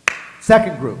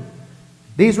 Second group.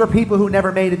 These were people who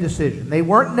never made a decision. They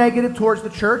weren't negative towards the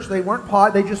church. They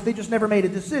weren't they just never made a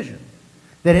decision.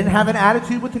 They didn't have an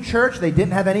attitude with the church. They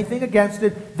didn't have anything against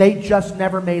it. They just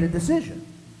never made a decision.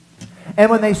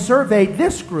 And when they surveyed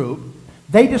this group,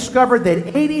 they discovered that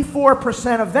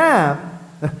 84% of them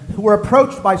were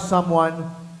approached by someone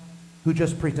who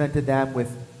just presented them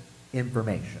with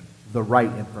information, the right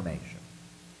information.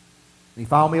 You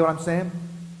follow me what I'm saying?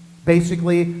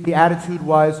 Basically, the attitude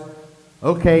was,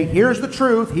 okay, here's the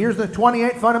truth. Here's the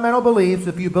 28 fundamental beliefs.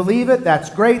 If you believe it, that's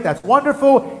great. That's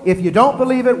wonderful. If you don't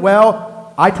believe it,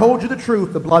 well, I told you the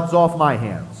truth. The blood's off my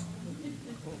hands.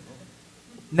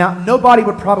 Now, nobody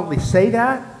would probably say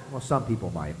that. Well, some people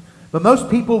might. But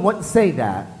most people wouldn't say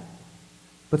that.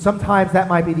 But sometimes that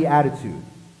might be the attitude.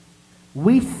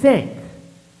 We think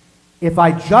if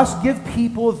I just give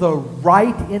people the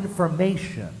right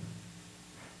information,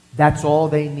 that's all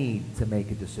they need to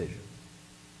make a decision.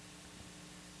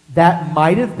 That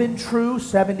might have been true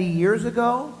 70 years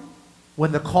ago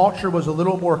when the culture was a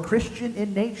little more Christian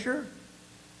in nature,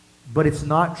 but it's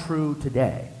not true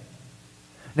today.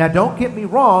 Now, don't get me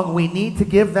wrong, we need to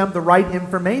give them the right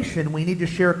information. We need to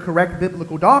share correct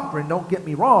biblical doctrine, don't get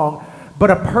me wrong,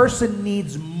 but a person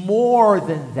needs more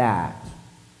than that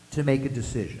to make a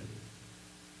decision.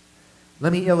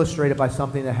 Let me illustrate it by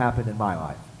something that happened in my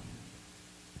life.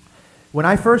 When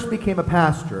I first became a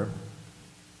pastor,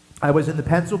 I was in the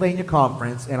Pennsylvania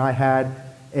Conference, and I had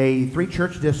a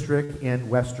 3-church district in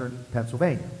western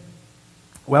Pennsylvania.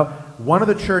 Well, one of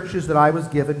the churches that I was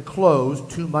given closed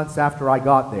 2 months after I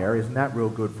got there. Isn't that real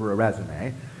good for a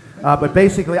resume? But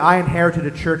basically, I inherited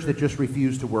a church that just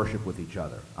refused to worship with each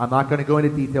other. I'm not going to go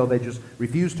into detail. They just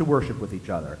refused to worship with each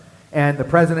other. And the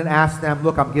president asked them,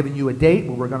 look, I'm giving you a date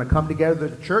where we're going to come together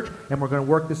as a church, and we're going to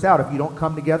work this out. If you don't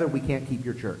come together, we can't keep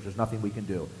your church. There's nothing we can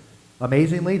do.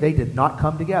 Amazingly, they did not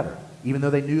come together, even though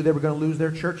they knew they were going to lose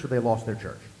their church, so they lost their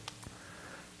church.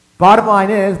 Bottom line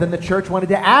is, then the church wanted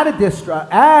to add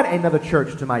another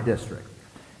church to my district.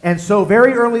 And so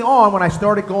very early on, when I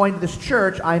started going to this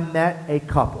church, I met a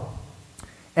couple.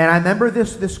 And I remember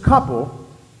this couple,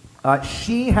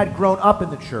 she had grown up in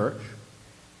the church,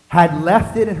 had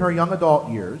left it in her young adult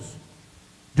years.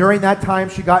 During that time,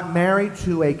 she got married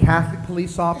to a Catholic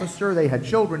police officer. They had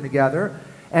children together.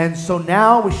 And so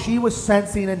now she was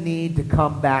sensing a need to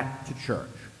come back to church.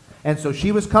 And so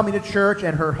she was coming to church,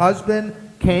 and her husband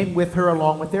came with her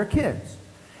along with their kids.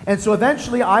 And so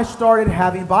eventually I started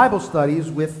having Bible studies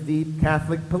with the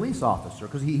Catholic police officer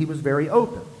because he was very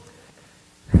open.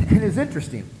 And it's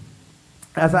interesting.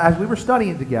 As we were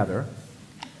studying together,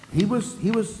 he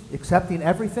was accepting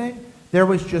everything. There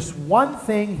was just one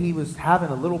thing he was having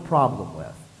a little problem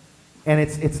with. And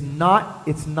it's not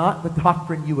the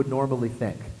doctrine you would normally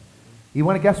think. You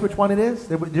want to guess which one it is?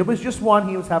 There was just one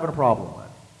he was having a problem with.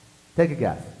 Take a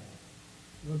guess.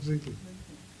 Not drinking.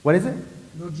 What is it?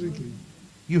 Not drinking.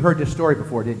 You heard this story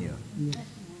before, didn't you? No.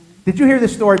 Did you hear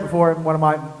this story before in one of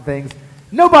my things?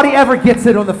 Nobody ever gets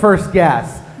it on the first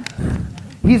guess.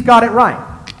 He's got it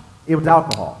right. It was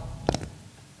alcohol.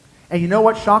 And you know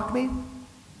what shocked me?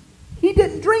 He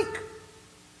didn't drink.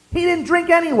 He didn't drink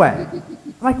anyway.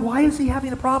 Like, why is he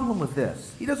having a problem with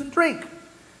this? He doesn't drink.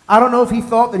 I don't know if he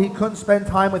thought that he couldn't spend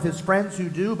time with his friends who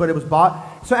do, but it was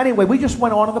bought. So anyway, we just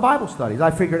went on to the Bible studies.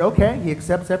 I figured, okay, he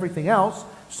accepts everything else,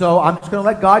 so I'm just going to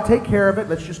let God take care of it.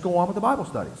 Let's just go on with the Bible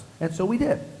studies. And so we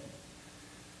did.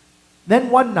 Then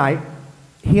one night,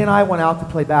 he and I went out to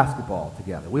play basketball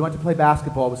together. We went to play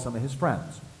basketball with some of his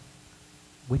friends.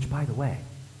 Which, by the way,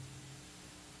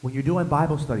 when you're doing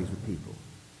Bible studies with people,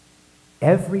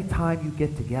 every time you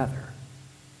get together,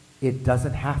 it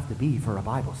doesn't have to be for a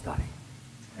Bible study.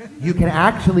 You can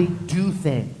actually do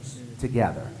things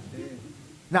together.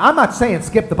 Now, I'm not saying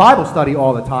skip the Bible study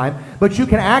all the time, but you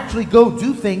can actually go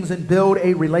do things and build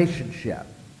a relationship.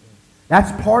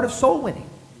 That's part of soul winning.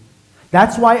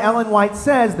 That's why Ellen White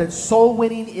says that soul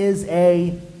winning is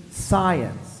a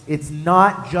science. It's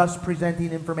not just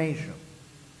presenting information.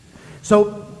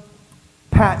 So,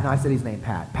 Pat, and I said his name,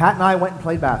 Pat. Pat and I went and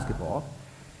played basketball.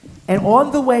 And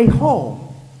on the way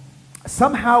home,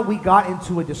 somehow we got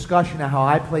into a discussion of how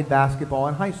I played basketball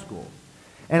in high school.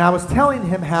 And I was telling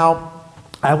him how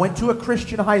I went to a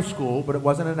Christian high school, but it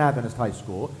wasn't an Adventist high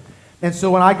school. And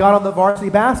so when I got on the varsity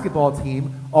basketball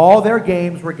team, all their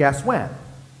games were guess when?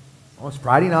 Well, it was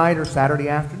Friday night or Saturday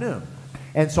afternoon.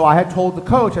 And so I had told the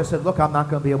coach, I said, look, I'm not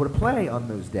going to be able to play on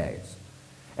those days.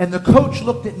 And the coach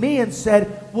looked at me and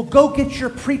said, well, go get your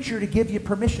preacher to give you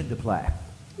permission to play.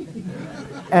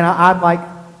 And I'm like,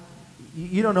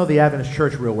 you don't know the Adventist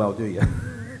church real well, do you?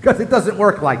 Because it doesn't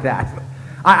work like that.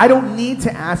 I don't need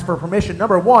to ask for permission.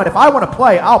 Number one, if I want to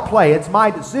play, I'll play. It's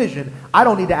my decision. I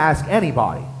don't need to ask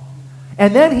anybody.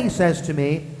 And then he says to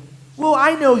me, well,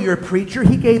 I know you're a preacher.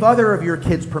 He gave other of your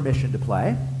kids permission to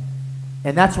play.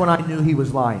 And that's when I knew he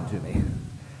was lying to me.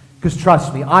 Because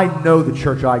trust me, I know the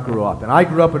church I grew up in. I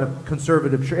grew up in a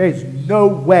conservative church. There's no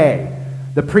way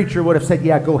the preacher would have said,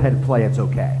 yeah, go ahead and play. It's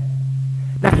okay.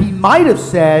 Now, he might have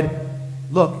said,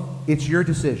 look, it's your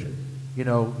decision. You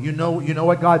know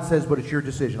what God says, but it's your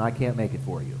decision. I can't make it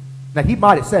for you. Now, he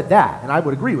might have said that, and I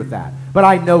would agree with that. But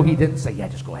I know he didn't say, yeah,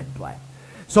 just go ahead and play.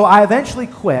 So I eventually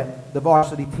quit the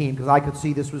varsity team because I could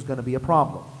see this was going to be a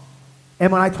problem.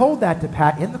 And when I told that to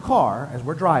Pat in the car as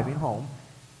we're driving home,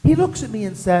 he looks at me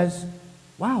and says,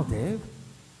 wow, Dave,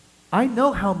 I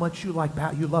know how much you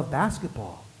love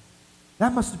basketball.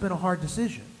 That must have been a hard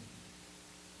decision.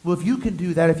 Well, if you can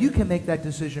do that, if you can make that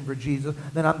decision for Jesus,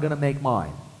 then I'm going to make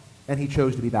mine. And he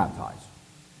chose to be baptized.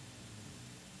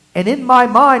 And in my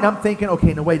mind, I'm thinking,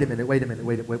 okay, no, wait a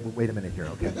minute here,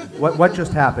 okay. What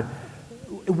just happened?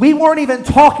 We weren't even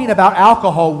talking about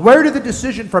alcohol. Where did the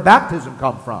decision for baptism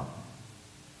come from?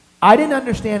 I didn't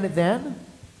understand it then,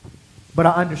 but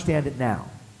I understand it now.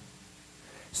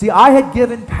 See, I had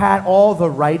given Pat all the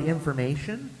right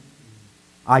information.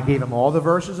 I gave him all the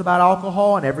verses about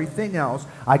alcohol and everything else.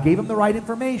 I gave him the right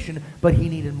information, but he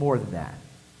needed more than that.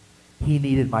 He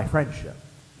needed my friendship.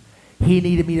 He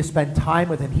needed me to spend time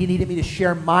with him. He needed me to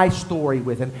share my story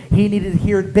with him. He needed to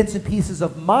hear bits and pieces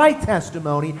of my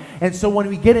testimony. And so when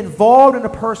we get involved in a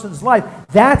person's life,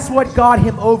 that's what got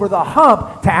him over the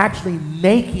hump to actually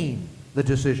making the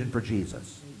decision for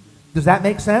Jesus. Does that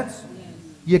make sense?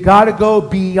 You got to go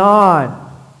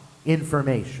beyond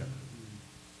information.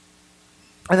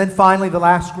 And then finally, the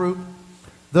last group,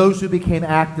 those who became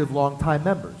active longtime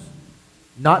members.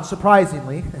 Not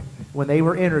surprisingly, when they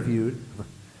were interviewed,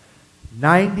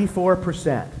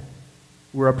 94%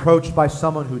 were approached by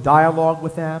someone who dialogued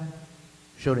with them,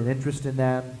 showed an interest in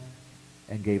them,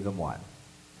 and gave them what?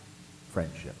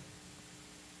 Friendship.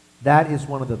 That is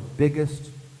one of the biggest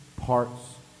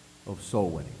parts of soul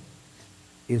winning,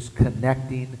 is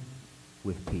connecting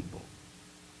with people.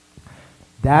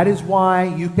 That is why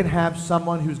you can have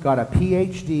someone who's got a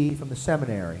PhD from the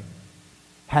seminary,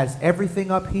 has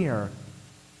everything up here,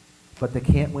 but they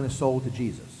can't win a soul to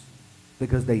Jesus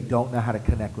because they don't know how to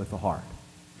connect with the heart.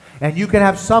 And you can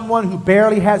have someone who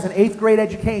barely has an 8th grade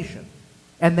education,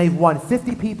 and they've won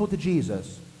 50 people to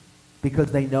Jesus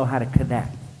because they know how to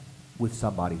connect with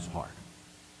somebody's heart.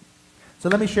 So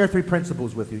let me share 3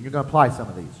 principles with you, and you're going to apply some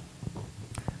of these.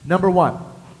 Number 1,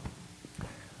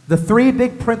 the 3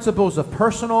 big principles of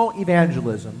personal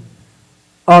evangelism: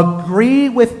 agree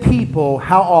with people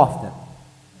how often?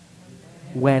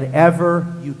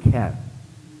 Whenever you can.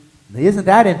 Now, isn't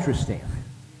that interesting?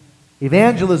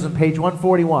 Evangelism, page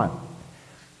 141.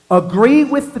 Agree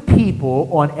with the people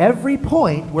on every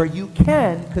point where you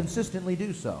can consistently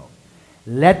do so.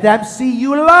 Let them see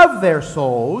you love their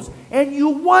souls and you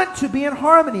want to be in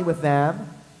harmony with them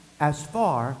as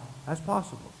far as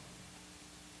possible.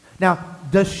 Now,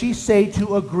 does she say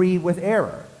to agree with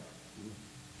error?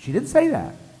 She didn't say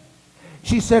that.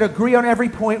 She said agree on every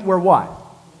point where what?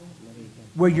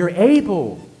 Where you're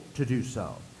able to do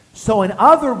so. So in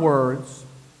other words,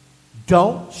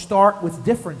 don't start with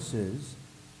differences.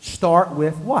 Start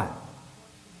with what?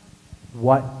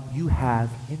 What you have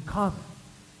in common.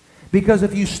 Because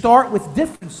if you start with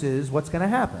differences, what's going to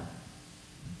happen?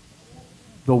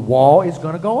 The wall is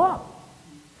going to go up.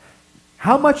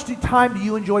 How much time do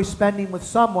you enjoy spending with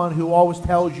someone who always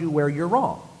tells you where you're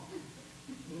wrong?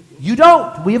 You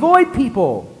don't. We avoid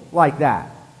people like that.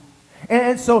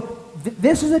 And so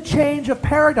this is a change of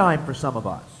paradigm for some of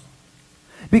us.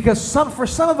 Because for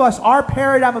some of us, our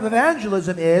paradigm of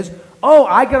evangelism is, oh,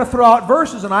 I got to throw out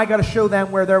verses and I got to show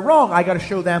them where they're wrong. I got to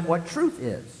show them what truth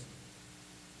is.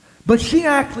 But she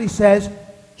actually says,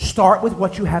 start with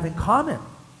what you have in common.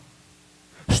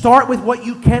 Start with what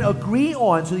you can agree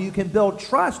on so you can build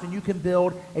trust and you can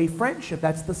build a friendship.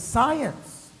 That's the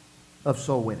science of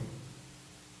soul winning.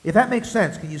 If that makes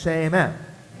sense, can you say amen?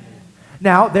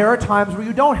 Now, there are times where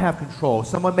you don't have control.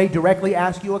 Someone may directly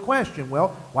ask you a question. Well,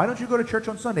 why don't you go to church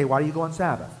on Sunday? Why do you go on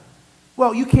Sabbath?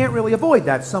 Well, you can't really avoid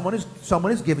that. Someone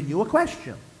is giving you a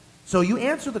question. So you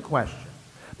answer the question.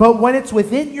 But when it's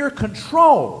within your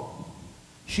control,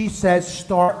 she says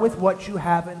start with what you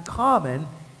have in common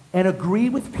and agree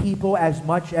with people as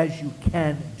much as you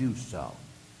can do so.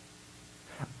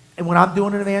 And when I'm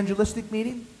doing an evangelistic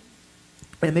meeting,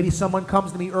 and maybe someone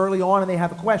comes to me early on and they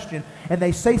have a question, and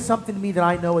they say something to me that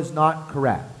I know is not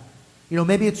correct. You know,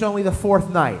 maybe it's only the 4th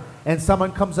night, and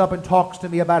someone comes up and talks to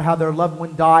me about how their loved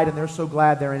one died and they're so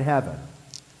glad they're in heaven.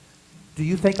 Do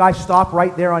you think I stop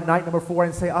right there on night number 4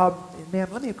 and say, ma'am,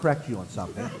 let me correct you on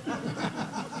something?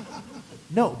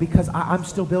 No, because I'm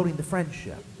still building the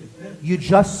friendship. You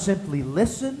just simply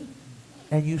listen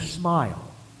and you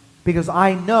smile. Because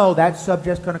I know that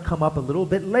subject's going to come up a little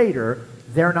bit later.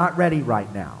 They're not ready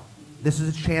right now. This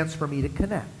is a chance for me to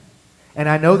connect. And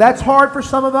I know that's hard for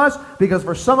some of us, because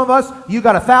for some of us, you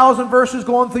got 1,000 verses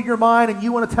going through your mind and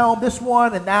you want to tell them this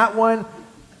one and that one.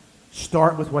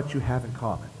 Start with what you have in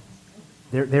common.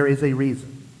 There is a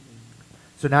reason.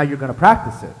 So now you're going to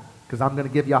practice it, because I'm going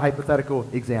to give you a hypothetical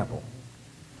example.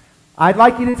 I'd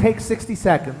like you to take 60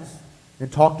 seconds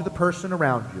and talk to the person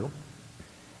around you.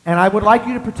 And I would like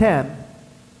you to pretend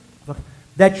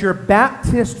that your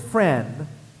Baptist friend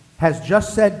has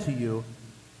just said to you,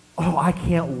 oh, I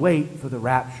can't wait for the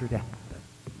rapture to happen.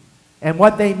 And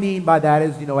what they mean by that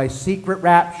is, a secret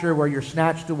rapture where you're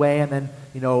snatched away and then,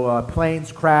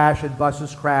 planes crash and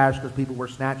buses crash because people were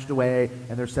snatched away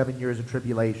and there's 7 years of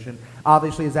tribulation.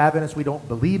 Obviously, as Adventists, we don't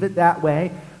believe it that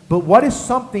way. But what is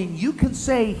something you can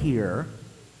say here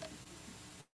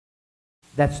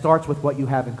that starts with what you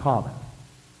have in common,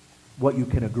 what you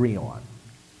can agree on?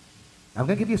 I'm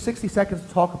going to give you 60 seconds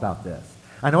to talk about this.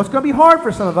 I know it's going to be hard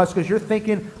for some of us because you're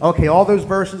thinking, okay, all those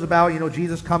verses about,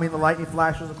 Jesus coming, the lightning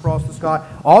flashes across the sky,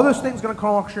 all those things are going to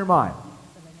cross your mind.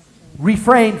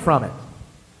 Refrain from it.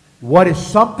 What is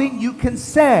something you can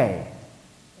say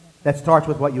that starts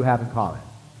with what you have in common?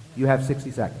 You have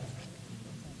 60 seconds.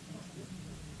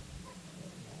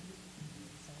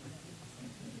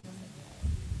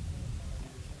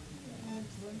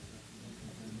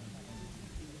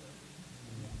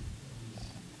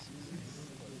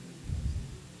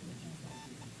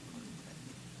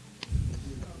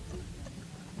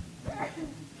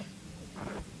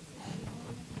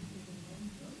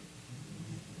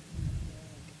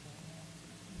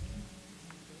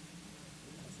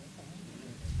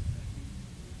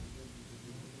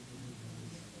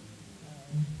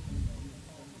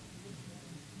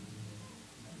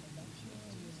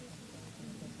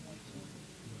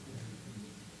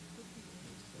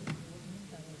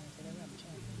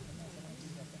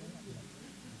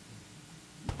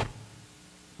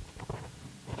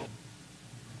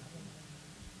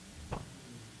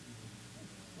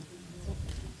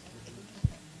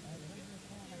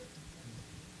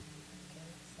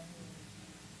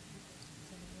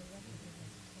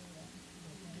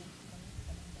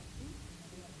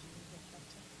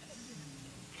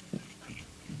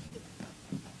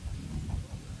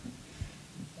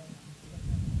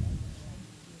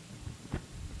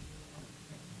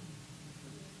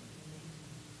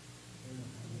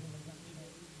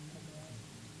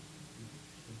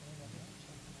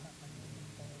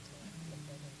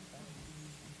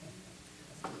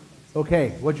 Okay,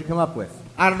 what'd you come up with?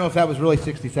 I don't know if that was really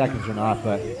 60 seconds or not,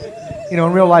 but, you know,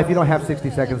 in real life, you don't have 60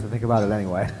 seconds to think about it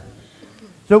anyway.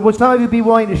 So would some of you be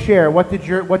willing to share? What did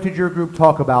your group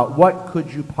talk about? What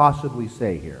could you possibly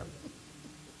say here?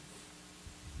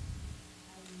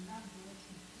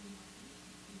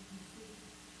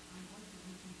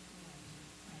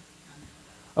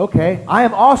 Okay, I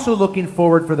am also looking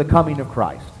forward for the coming of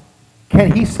Christ.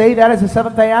 Can he say that as a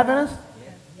Seventh-day Adventist?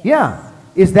 Yeah.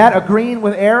 Is that agreeing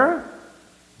with error?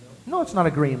 No, it's not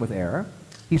agreeing with error.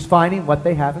 He's finding what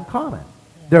they have in common.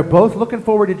 They're both looking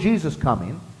forward to Jesus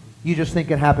coming. You just think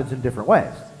it happens in different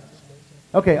ways.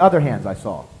 Okay, other hands I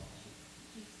saw.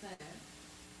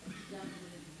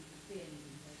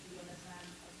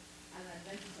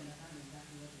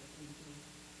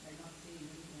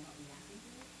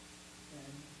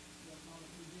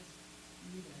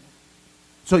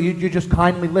 So you just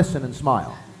kindly listen and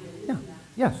smile. Yeah,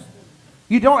 yes.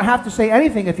 You don't have to say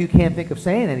anything if you can't think of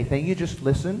saying anything. You just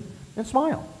listen and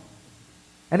smile.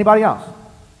 Anybody else?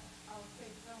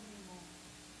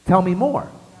 Tell me more.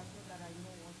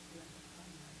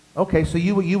 Okay, so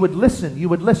you would listen. You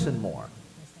would listen more.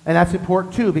 And that's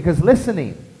important too, because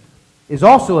listening is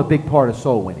also a big part of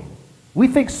soul winning. We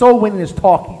think soul winning is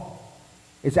talking.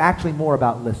 It's actually more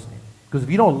about listening. Because if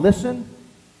you don't listen,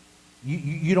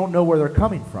 you don't know where they're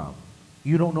coming from.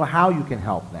 You don't know how you can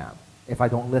help them if I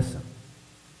don't listen.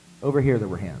 Over here there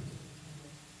were hands.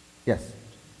 Yes.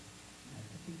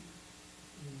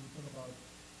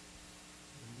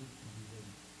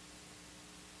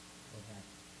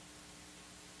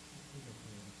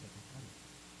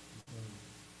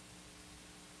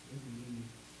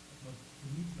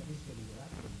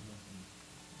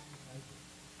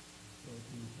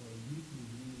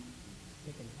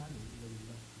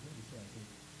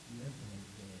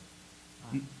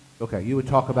 Okay, you would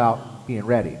talk about being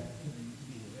ready.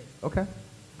 Okay,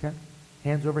 okay.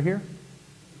 Hands over here.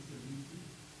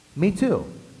 Me too.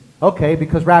 Okay,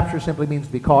 because rapture simply means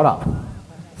to be caught up.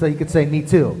 So you could say me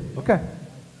too. Okay.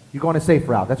 You're going a safe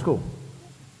route. That's cool.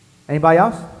 Anybody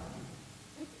else?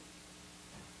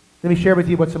 Let me share with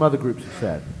you what some other groups have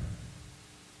said.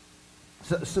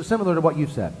 So similar to what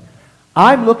you've said.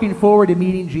 I'm looking forward to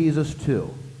meeting Jesus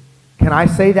too. Can I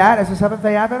say that as a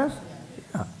Seventh-day Adventist?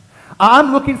 Yeah.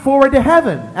 I'm looking forward to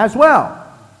heaven as well.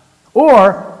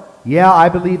 Or, yeah, I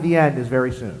believe the end is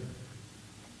very soon.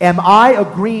 Am I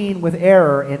agreeing with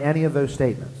error in any of those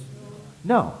statements?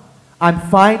 No. I'm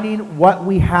finding what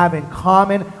we have in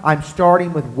common. I'm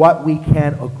starting with what we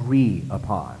can agree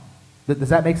upon. Does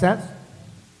that make sense?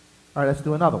 All right, let's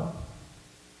do another one.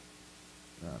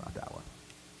 No, not that one.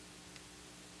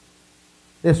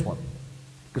 This one.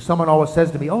 Because someone always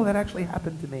says to me, oh, that actually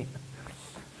happened to me.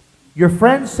 Your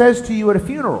friend says to you at a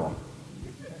funeral,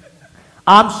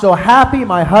 I'm so happy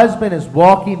my husband is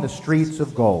walking the streets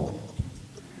of gold.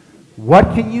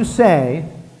 What can you say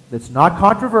that's not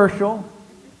controversial,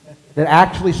 that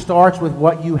actually starts with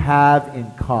what you have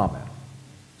in common?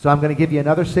 So I'm going to give you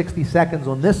another 60 seconds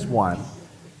on this one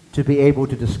to be able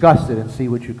to discuss it and see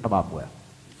what you come up with.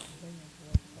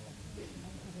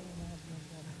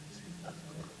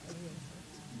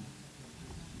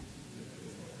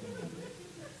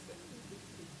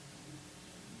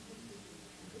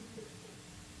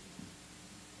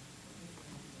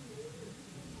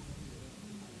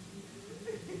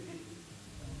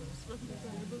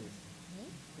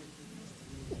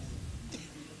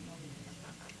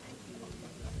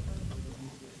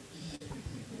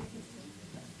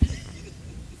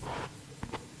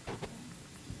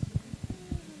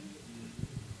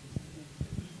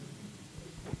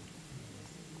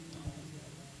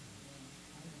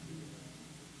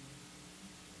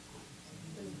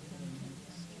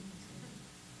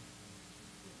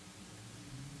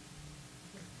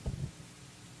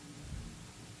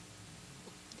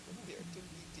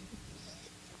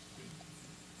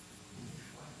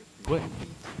 What?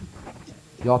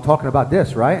 Y'all talking about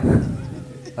this, right?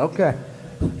 Okay.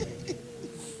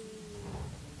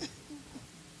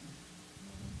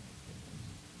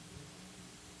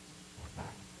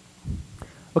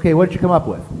 Okay, what did you come up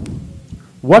with?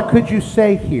 What could you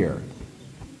say here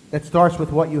that starts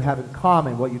with what you have in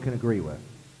common, what you can agree with?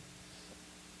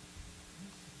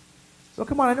 So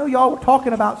come on, I know y'all were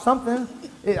talking about something.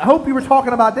 I hope you were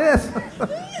talking about this.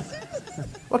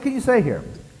 What can you say here?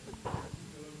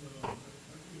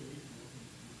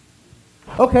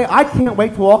 Okay, I can't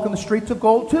wait to walk in the streets of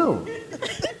gold too.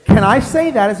 Can I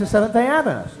say that as a Seventh-day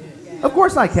Adventist? Of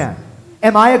course I can.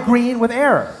 Am I agreeing with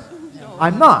error?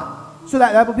 I'm not. So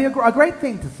that would be a great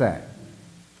thing to say.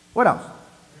 What else?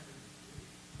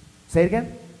 Say it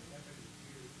again.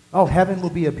 Oh, heaven will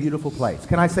be a beautiful place.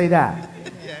 Can I say that?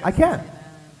 I can.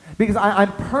 Because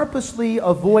I'm purposely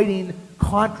avoiding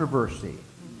controversy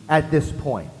at this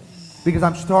point. Because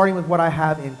I'm starting with what I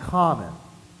have in common.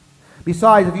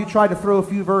 Besides, if you try to throw a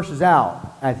few verses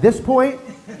out at this point,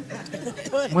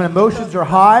 when emotions are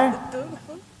high,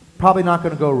 probably not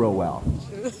going to go real well.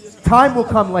 Time will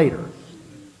come later.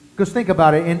 Because think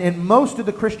about it, in most of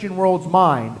the Christian world's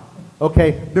mind,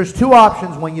 okay, there's two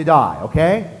options when you die,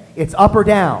 okay? It's up or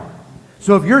down.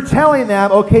 So if you're telling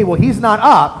them, okay, well, he's not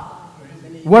up,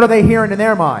 what are they hearing in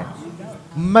their minds?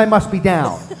 They must be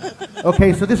down.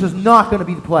 Okay, so this is not going to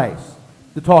be the place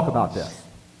to talk about this.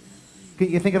 Can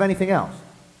you think of anything else?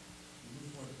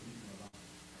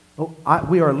 Oh,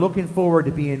 we are looking forward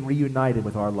to being reunited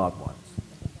with our loved ones.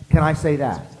 Can I say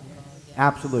that?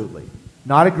 Absolutely.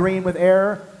 Not agreeing with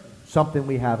error, something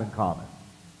we have in common.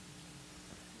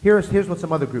 Here's what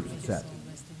some other groups have said.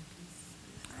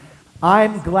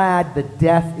 I'm glad that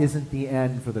death isn't the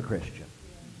end for the Christian.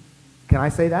 Can I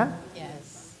say that?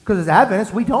 Yes. Because as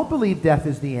Adventists, we don't believe death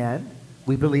is the end.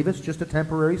 We believe it's just a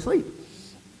temporary sleep.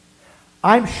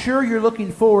 I'm sure you're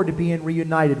looking forward to being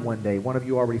reunited one day. One of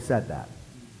you already said that.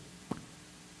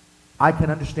 I can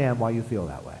understand why you feel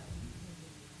that way.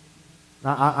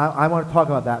 Now, I want to talk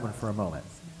about that one for a moment.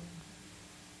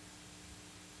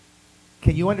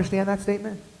 Can you understand that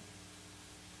statement?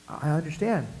 I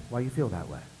understand why you feel that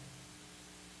way.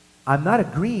 I'm not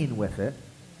agreeing with it,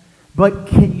 but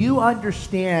can you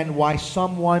understand why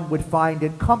someone would find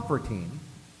it comforting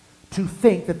to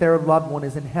think that their loved one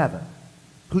is in heaven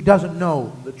who doesn't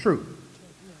know the truth?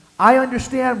 I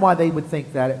understand why they would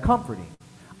think that comforting.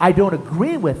 I don't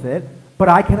agree with it, but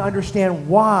I can understand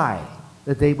why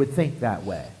that they would think that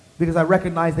way, because I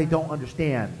recognize they don't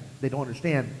understand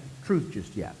truth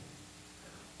just yet.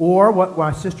 Or what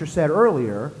my sister said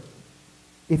earlier,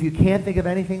 if you can't think of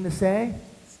anything to say,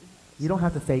 you don't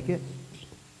have to fake it.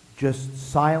 Just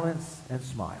silence and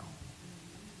smile.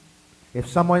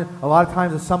 A lot of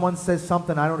times if someone says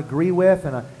something I don't agree with,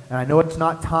 and I know it's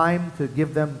not time to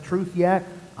give them truth yet,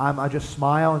 I just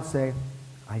smile and say,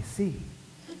 I see.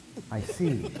 I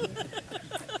see.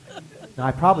 Now,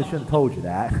 I probably shouldn't have told you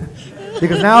that.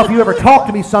 Because now if you ever talk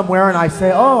to me somewhere and I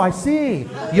say, oh, I see,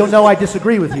 you'll know I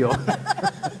disagree with you.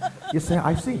 You say,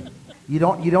 I see. You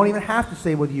don't even have to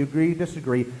say whether you agree or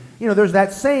disagree. You know, there's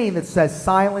that saying that says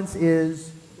silence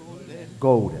is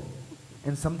golden.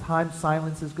 And sometimes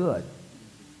silence is good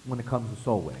when it comes to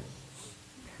soul winning.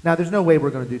 Now, there's no way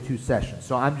we're going to do 2 sessions,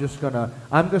 so I'm just going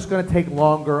to take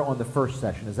longer on the first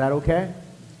session. Is that okay?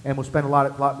 And we'll spend a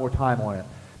lot more time on it.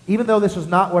 Even though this is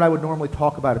not what I would normally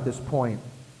talk about at this point,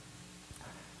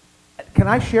 can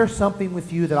I share something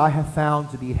with you that I have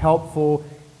found to be helpful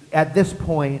at this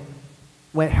point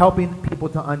when helping people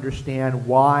to understand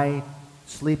why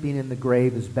sleeping in the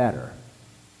grave is better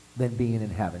than being in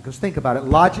heaven? Because think about it.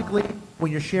 Logically,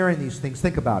 when you're sharing these things,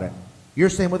 think about it. You're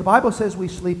saying, well, the Bible says we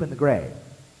sleep in the grave.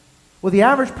 Well, the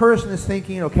average person is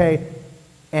thinking, okay,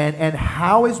 and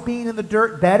how is being in the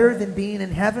dirt better than being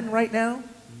in heaven right now?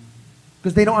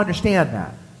 Because they don't understand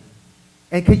that.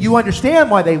 And can you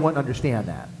understand why they wouldn't understand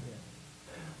that?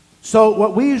 So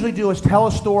what we usually do is tell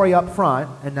a story up front,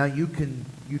 and now you can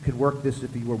work this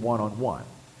if you were one-on-one.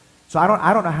 So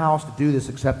I don't know how else to do this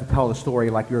except to tell the story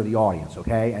like you're the audience,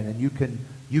 okay? And then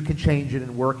you can change it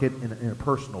and work it in a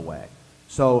personal way.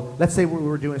 So let's say we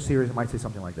were doing a series, it might say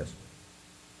something like this.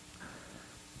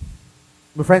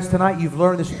 My friends, tonight you've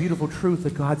learned this beautiful truth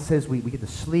that God says we get to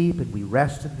sleep and we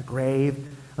rest in the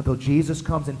grave until Jesus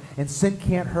comes, and sin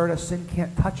can't hurt us, sin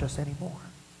can't touch us anymore.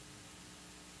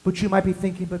 But you might be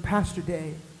thinking, but Pastor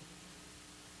Dave,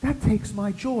 that takes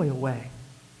my joy away.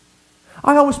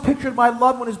 I always pictured my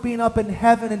loved one as being up in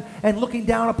heaven and looking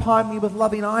down upon me with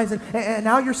loving eyes, and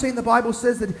now you're saying the Bible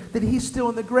says that he's still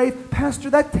in the grave. Pastor,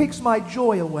 that takes my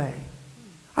joy away.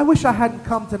 I wish I hadn't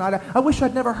come tonight. I wish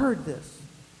I'd never heard this.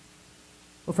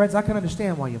 Well, friends, I can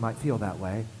understand why you might feel that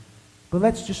way, but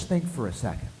let's just think for a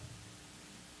second.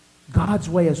 God's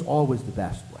way is always the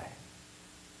best way.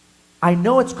 I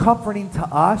know it's comforting to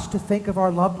us to think of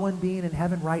our loved one being in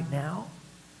heaven right now,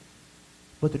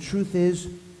 but the truth is,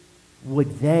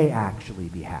 would they actually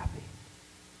be happy?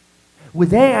 Would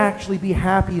they actually be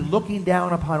happy looking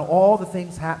down upon all the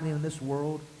things happening in this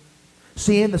world?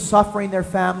 Seeing the suffering their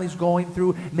family's going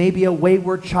through, maybe a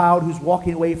wayward child who's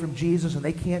walking away from Jesus and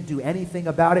they can't do anything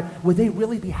about it. Would they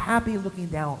really be happy looking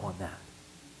down on that?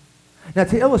 Now,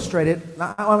 to illustrate it,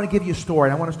 I want to give you a story,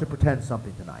 and I want us to pretend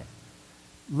something tonight.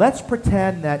 Let's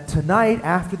pretend that tonight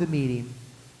after the meeting,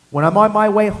 when I'm on my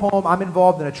way home, I'm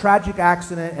involved in a tragic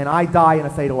accident and I die in a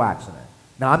fatal accident.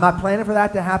 Now, I'm not planning for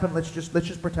that to happen. Let's just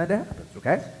pretend it happens,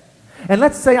 okay? And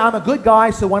let's say I'm a good guy,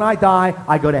 so when I die,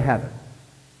 I go to heaven.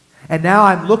 And now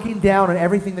I'm looking down on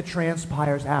everything that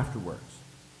transpires afterwards.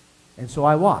 And so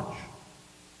I watch.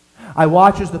 I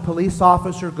watch as the police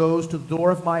officer goes to the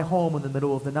door of my home in the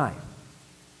middle of the night.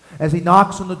 As he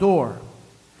knocks on the door,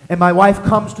 and my wife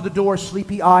comes to the door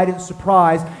sleepy-eyed and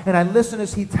surprised, and I listen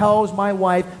as he tells my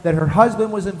wife that her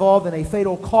husband was involved in a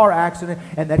fatal car accident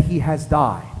and that he has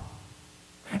died.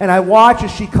 And I watch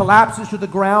as she collapses to the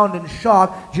ground in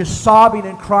shock, just sobbing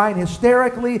and crying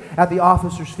hysterically at the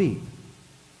officer's feet.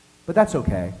 But that's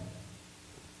okay,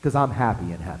 because I'm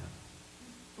happy in heaven.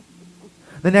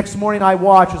 The next morning I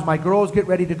watch as my girls get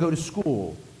ready to go to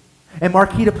school. And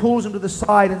Marquita pulls them to the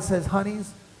side and says,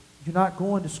 "Honeys, you're not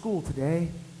going to school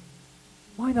today."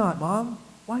 "Why not, Mom?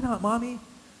 Why not, Mommy?"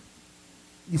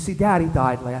 "You see, Daddy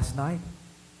died last night.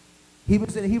 He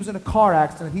was in a car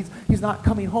accident. He's not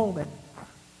coming home."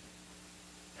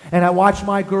 And I watch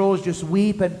my girls just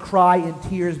weep and cry in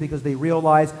tears because they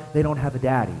realize they don't have a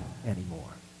daddy anymore.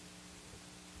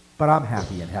 But I'm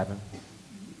happy in heaven.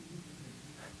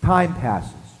 Time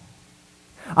passes.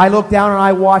 I look down and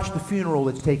I watch the funeral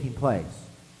that's taking place.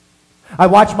 I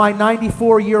watch my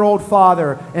 94-year-old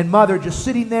father and mother just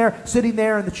sitting there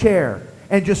in the chair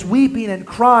and just weeping and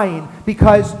crying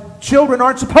because children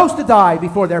aren't supposed to die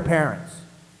before their parents.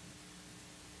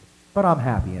 But I'm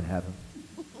happy in heaven.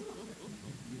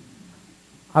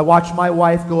 I watch my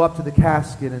wife go up to the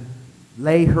casket and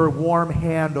lay her warm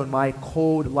hand on my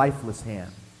cold, lifeless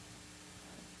hand.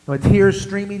 With tears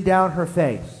streaming down her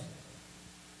face,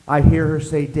 I hear her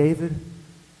say, "David,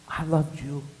 I loved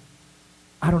you.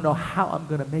 I don't know how I'm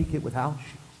going to make it without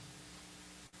you."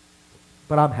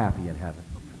 But I'm happy in heaven.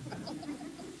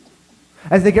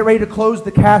 As they get ready to close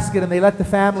the casket and they let the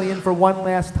family in for one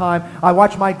last time, I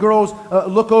watch my girls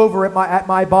look over at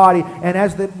my body, and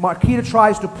as Marquita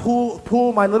tries to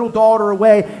pull my little daughter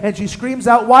away, and she screams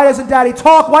out, "Why doesn't Daddy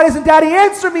talk? Why doesn't Daddy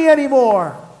answer me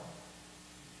anymore?"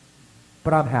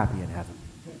 But I'm happy in heaven.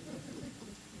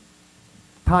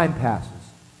 Time passes.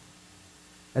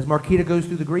 As Marquita goes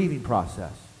through the grieving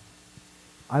process,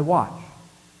 I watch.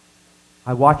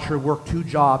 I watch her work 2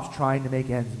 jobs trying to make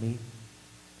ends meet.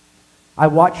 I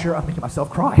watch her, I'm making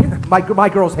myself cry. My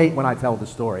girls hate when I tell the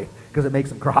story because it makes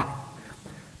them cry.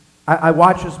 I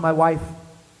watch as my wife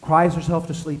cries herself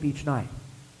to sleep each night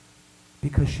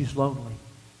because she's lonely.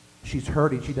 She's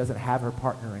hurting. She doesn't have her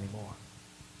partner anymore.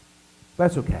 But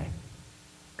that's okay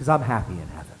because I'm happy in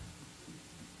heaven.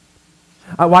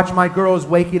 I watch my girls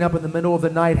waking up in the middle of the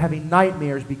night having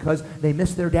nightmares because they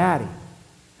miss their daddy.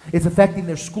 It's affecting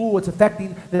their school. It's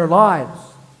affecting their lives.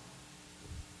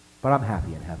 But I'm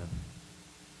happy in heaven.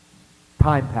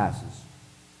 Time passes.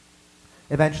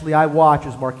 Eventually, I watch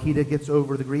as Marquita gets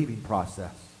over the grieving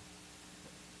process.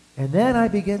 And then I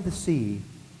begin to see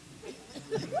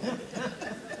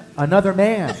another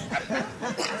man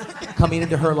coming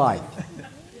into her life.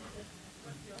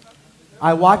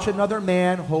 I watch another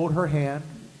man hold her hand.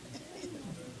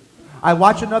 I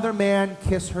watch another man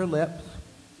kiss her lips.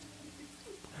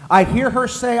 I hear her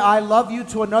say, "I love you"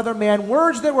 to another man,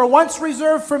 words that were once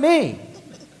reserved for me.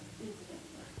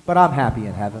 But I'm happy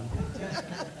in heaven.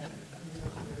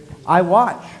 I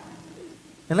watch.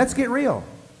 And let's get real.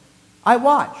 I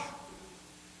watch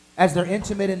as they're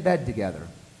intimate in bed together.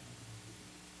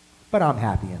 But I'm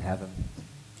happy in heaven.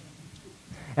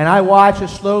 And I watch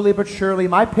as slowly but surely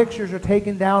my pictures are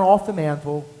taken down off the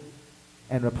mantle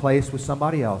and replaced with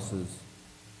somebody else's.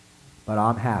 But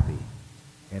I'm happy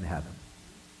in heaven.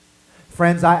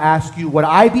 Friends, I ask you, would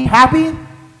I be happy?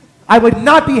 I would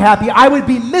not be happy. I would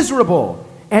be miserable.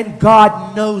 And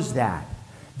God knows that.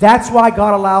 That's why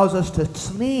God allows us to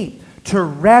sleep, to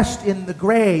rest in the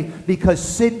grave, because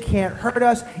sin can't hurt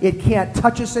us. It can't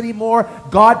touch us anymore.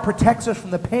 God protects us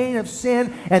from the pain of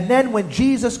sin. And then when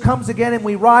Jesus comes again and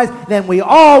we rise, then we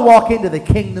all walk into the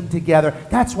kingdom together.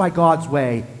 That's why God's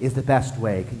way is the best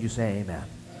way. Can you say amen?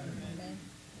 Amen.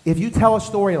 If you tell a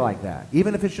story like that,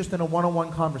 even if it's just in a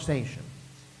one-on-one conversation,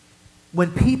 when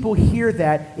people hear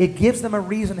that, it gives them a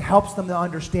reason, helps them to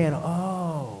understand,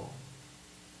 oh,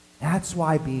 that's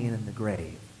why being in the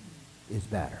grave is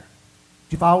better.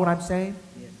 Do you follow what I'm saying?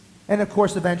 Yes. And of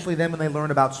course, eventually then when they learn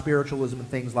about spiritualism and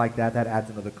things like that, that adds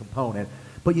another component.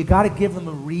 But you got to give them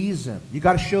a reason. You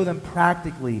got to show them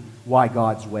practically why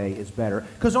God's way is better.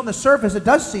 Because on the surface, it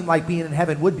does seem like being in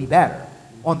heaven would be better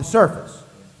on the surface.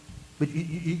 But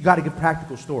you got to give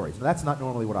practical stories. Now, that's not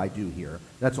normally what I do here.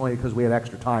 That's only because we have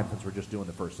extra time since we're just doing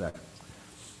the first section.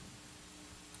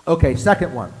 Okay,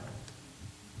 second one.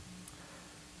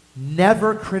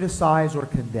 Never criticize or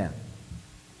condemn.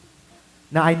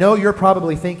 Now, I know you're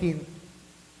probably thinking,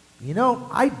 you know,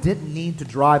 I didn't need to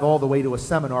drive all the way to a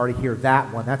seminar to hear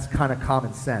that one. That's kind of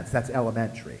common sense. That's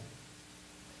elementary.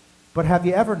 But have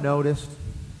you ever noticed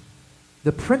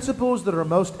the principles that are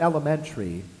most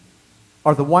elementary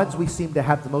are the ones we seem to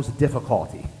have the most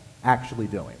difficulty actually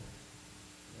doing?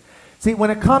 See,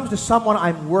 when it comes to someone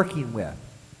I'm working with,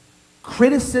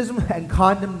 criticism and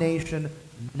condemnation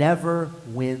never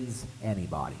wins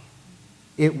anybody.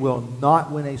 It will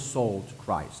not win a soul to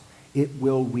Christ. It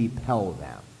will repel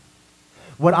them.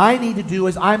 What I need to do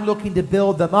is I'm looking to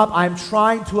build them up. I'm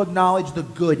trying to acknowledge the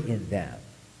good in them.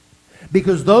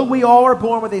 Because though we all are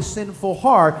born with a sinful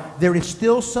heart, there is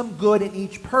still some good in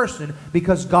each person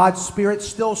because God's Spirit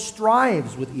still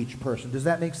strives with each person. Does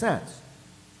that make sense?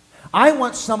 I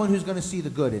want someone who's going to see the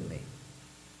good in me.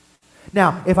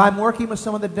 Now, if I'm working with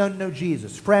someone that doesn't know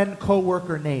Jesus, friend,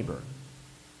 coworker, neighbor,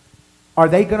 are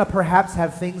they going to perhaps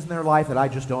have things in their life that I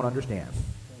just don't understand?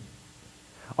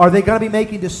 Are they going to be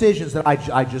making decisions that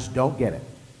I just don't get it?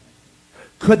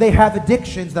 Could they have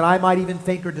addictions that I might even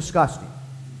think are disgusting?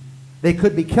 They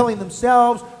could be killing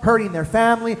themselves, hurting their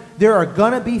family. There are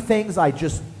going to be things I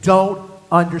just don't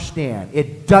understand.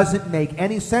 It doesn't make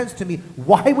any sense to me.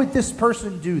 Why would this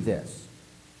person do this?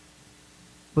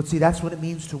 But see, that's what it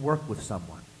means to work with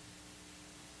someone.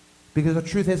 Because the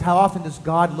truth is, how often does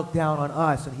God look down on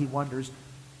us and he wonders,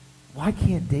 why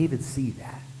can't David see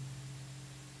that?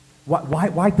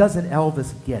 Why doesn't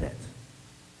Elvis get it?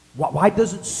 Why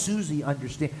doesn't Susie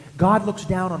understand? God looks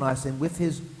down on us, and with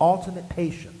his ultimate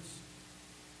patience,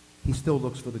 he still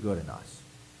looks for the good in us.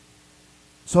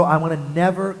 So I want to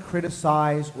never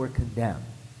criticize or condemn.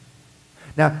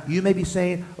 Now, you may be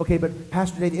saying, okay, but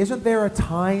Pastor Dave, isn't there a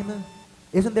time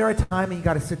when you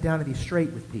got to sit down and be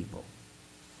straight with people?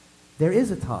 There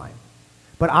is a time.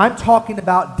 But I'm talking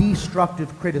about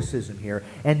destructive criticism here.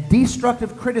 And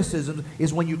destructive criticism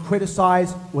is when you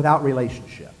criticize without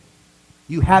relationship.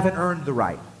 You haven't earned the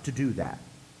right to do that.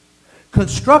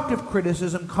 Constructive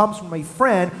criticism comes from a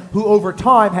friend who over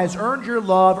time has earned your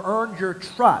love, earned your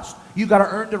trust. You've got to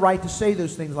earn the right to say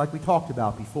those things like we talked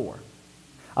about before.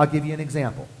 I'll give you an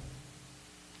example.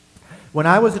 When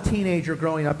I was a teenager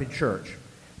growing up in church,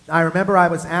 I remember I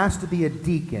was asked to be a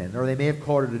deacon, or they may have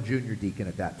called it a junior deacon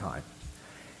at that time.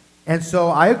 And so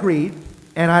I agreed,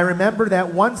 and I remember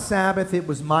that one Sabbath it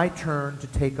was my turn to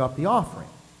take up the offering.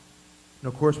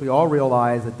 And of course, we all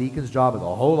realize a deacon's job is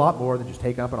a whole lot more than just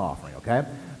taking up an offering, okay?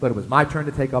 But it was my turn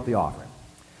to take up the offering.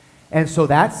 And so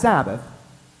that Sabbath,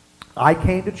 I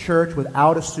came to church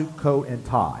without a suit coat and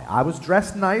tie. I was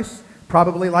dressed nice,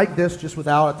 probably like this, just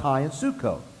without a tie and suit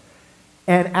coat.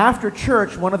 And after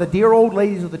church, one of the dear old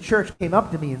ladies of the church came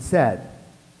up to me and said,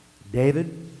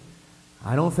 David,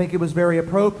 I don't think it was very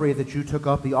appropriate that you took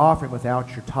up the offering without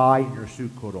your tie and your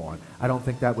suit coat on. I don't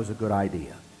think that was a good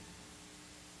idea.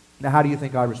 Now, how do you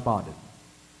think I responded?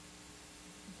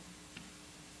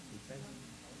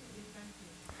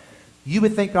 You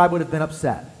would think I would have been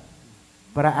upset,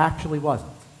 but I actually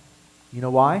wasn't. You know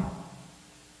why?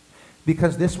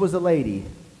 Because this was a lady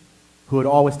who had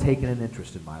always taken an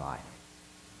interest in my life.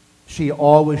 She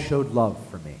always showed love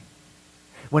for me.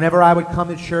 Whenever I would come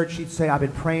to church, she'd say, I've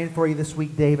been praying for you this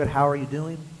week, David. How are you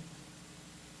doing?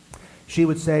 She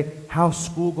would say, how's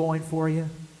school going for you?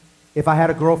 If I had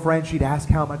a girlfriend, she'd ask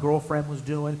how my girlfriend was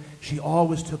doing. She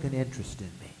always took an interest in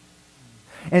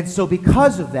me. And so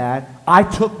because of that, I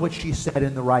took what she said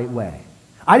in the right way.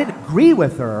 I didn't agree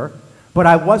with her, but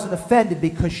I wasn't offended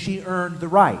because she earned the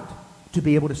right to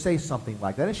be able to say something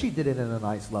like that. And she did it in a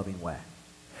nice, loving way.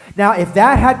 Now, if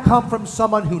that had come from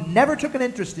someone who never took an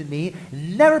interest in me,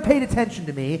 never paid attention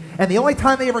to me, and the only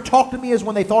time they ever talked to me is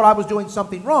when they thought I was doing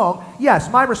something wrong, yes,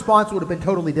 my response would have been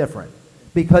totally different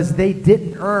because they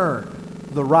didn't earn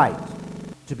the right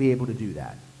to be able to do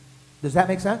that. Does that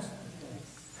make sense?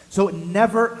 So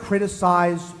never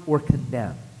criticize or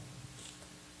condemn.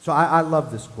 So I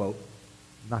love this quote.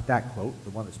 Not that quote, the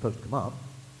one that's supposed to come up.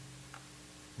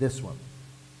 This one.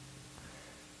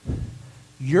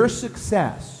 Your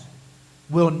success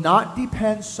will not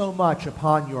depend so much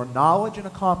upon your knowledge and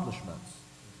accomplishments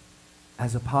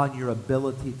as upon your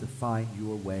ability to find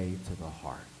your way to the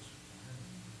heart.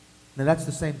 Now that's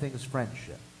the same thing as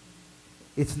friendship.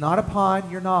 It's not upon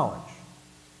your knowledge.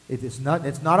 It's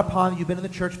not upon you've been in the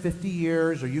church 50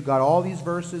 years or you got all these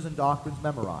verses and doctrines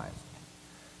memorized.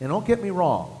 And don't get me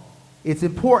wrong. It's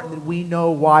important that we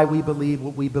know why we believe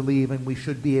what we believe and we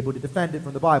should be able to defend it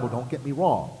from the Bible. Don't get me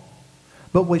wrong.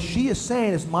 But what she is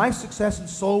saying is my success in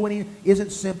soul winning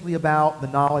isn't simply about the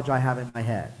knowledge I have in my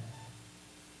head.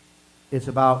 It's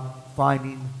about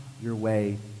finding your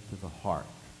way to the heart.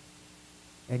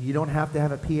 And you don't have to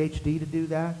have a PhD to do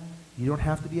that. You don't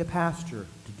have to be a pastor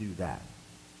to do that.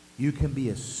 You can be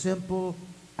a simple,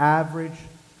 average,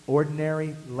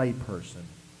 ordinary layperson,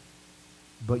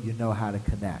 but you know how to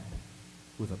connect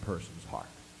with a person's heart.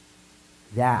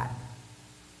 That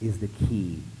is the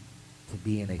key to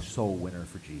being a soul winner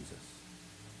for Jesus.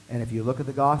 And if you look at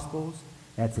the Gospels,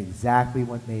 that's exactly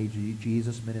what made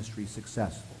Jesus' ministry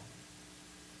successful.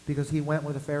 Because he went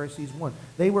where the Pharisees went.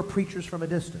 They were preachers from a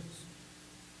distance.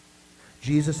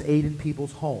 Jesus ate in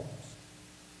people's homes.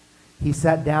 He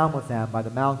sat down with them by the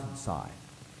mountainside,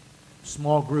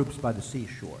 small groups by the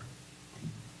seashore.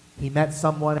 He met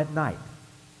someone at night.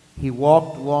 He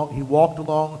walked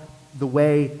along the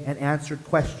way and answered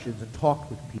questions and talked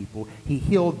with people. He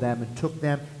healed them and took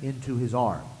them into his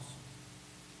arms.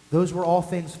 Those were all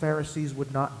things Pharisees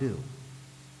would not do,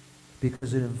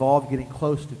 because it involved getting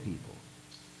close to people.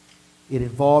 It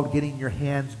involved getting your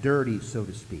hands dirty, so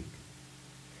to speak.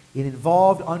 It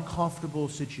involved uncomfortable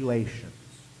situations.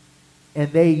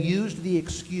 And they used the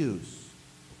excuse,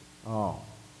 oh,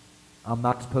 I'm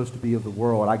not supposed to be of the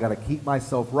world. I got to keep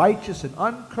myself righteous and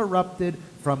uncorrupted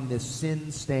from this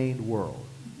sin-stained world.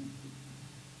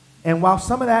 And while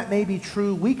some of that may be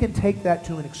true, we can take that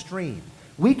to an extreme.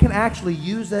 We can actually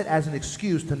use that as an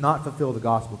excuse to not fulfill the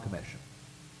gospel commission.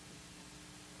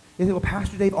 You say, well,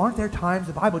 Pastor Dave, aren't there times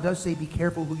the Bible does say be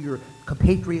careful who your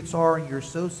compatriots are and your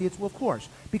associates? Well, of course,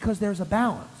 because there's a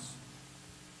balance.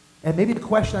 And maybe the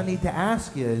question I need to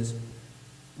ask is,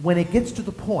 when it gets to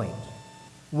the point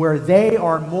where they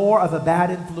are more of a bad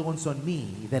influence on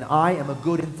me than I am a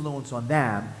good influence on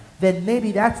them, then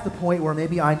maybe that's the point where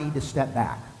maybe I need to step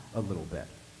back a little bit.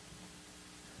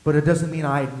 But it doesn't mean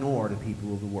I ignore the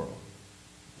people of the world.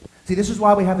 See, this is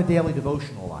why we have a daily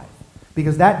devotional life.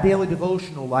 Because that daily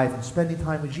devotional life and spending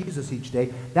time with Jesus each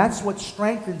day, that's what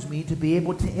strengthens me to be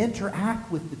able to interact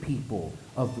with the people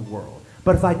of the world.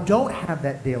 But if I don't have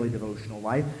that daily devotional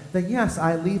life, then yes,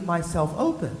 I leave myself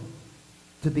open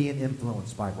to being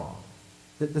influenced by wrong.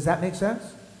 Does that make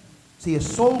sense? See, a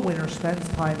soul winner spends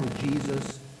time with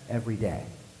Jesus every day.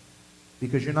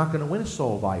 Because you're not going to win a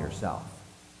soul by yourself.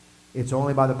 It's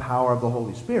only by the power of the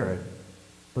Holy Spirit,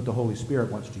 but the Holy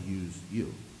Spirit wants to use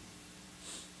you.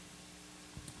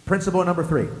 Principle number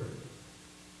 3.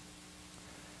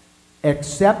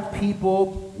 Accept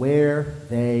people where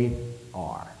they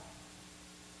are.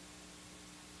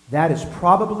 That is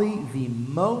probably the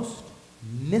most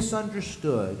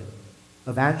misunderstood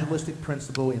evangelistic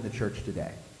principle in the church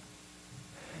today.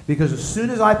 Because as soon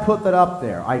as I put that up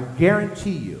there, I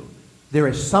guarantee you, there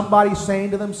is somebody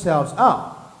saying to themselves,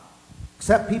 oh,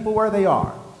 accept people where they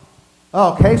are.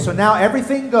 Okay, so now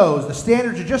everything goes. The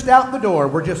standards are just out the door.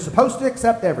 We're just supposed to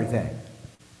accept everything.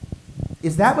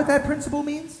 Is that what that principle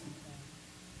means?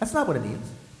 That's not what it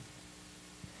means.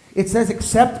 It says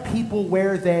accept people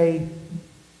where they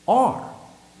are.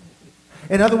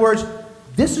 In other words,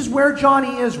 this is where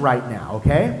Johnny is right now,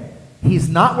 okay? He's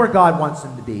not where God wants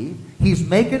him to be. He's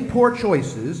making poor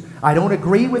choices. I don't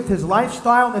agree with his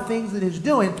lifestyle and the things that he's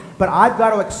doing, but I've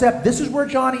got to accept this is where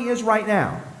Johnny is right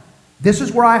now. This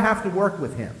is where I have to work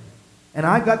with him. And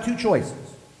I've got two choices.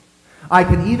 I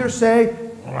can either say,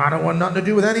 well, I don't want nothing to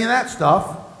do with any of that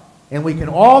stuff, and we can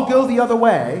all go the other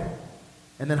way,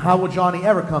 and then how will Johnny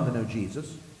ever come to know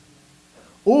Jesus?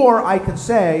 Or I can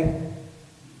say,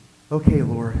 okay,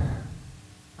 Lord,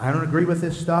 I don't agree with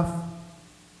this stuff,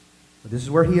 but this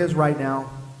is where he is right now.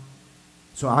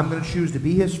 So I'm going to choose to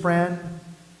be his friend,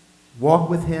 walk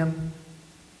with him,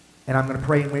 and I'm going to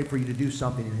pray and wait for you to do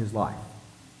something in his life.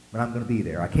 But I'm going to be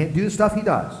there. I can't do the stuff he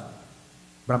does,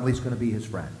 but I'm at least going to be his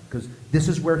friend, because this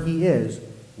is where he is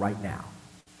right now.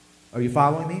 Are you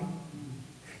following me?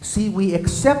 See, we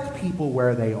accept people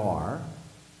where they are,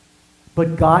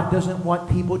 but God doesn't want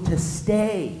people to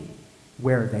stay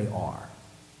where they are.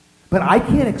 But I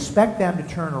can't expect them to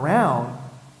turn around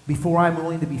before I'm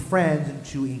willing to be friends and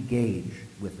to engage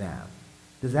with them.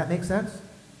 Does that make sense?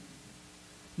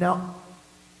 Now,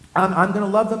 I'm going to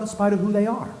love them in spite of who they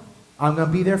are. I'm going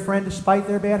to be their friend despite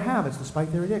their bad habits,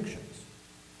 despite their addictions.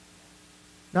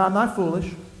 Now, I'm not foolish.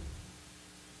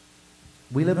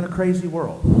 We live in a crazy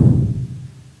world.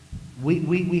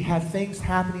 We have things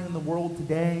happening in the world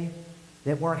today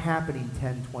that weren't happening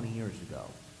 10, 20 years ago.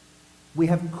 We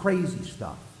have crazy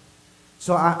stuff.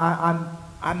 So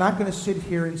I'm not going to sit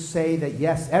here and say that,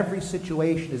 yes, every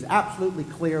situation is absolutely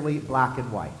clearly black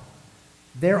and white.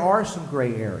 There are some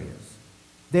gray areas.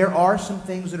 There are some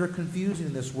things that are confusing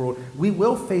in this world. We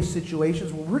will face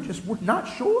situations where we're not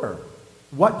sure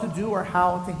what to do or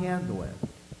how to handle it.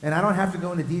 And I don't have to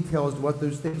go into details as to what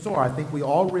those things are. I think we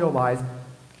all realize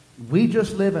we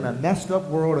just live in a messed up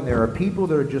world, and there are people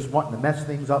that are just wanting to mess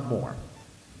things up more.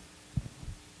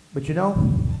 But you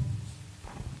know,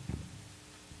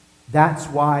 that's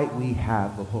why we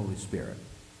have the Holy Spirit.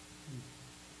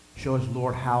 Show us,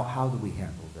 Lord, how do we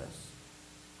handle this?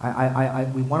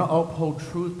 We want to uphold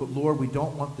truth, but Lord, we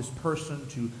don't want this person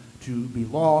to be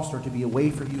lost or to be away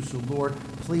from you. So Lord,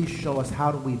 please show us,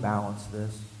 how do we balance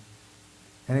this?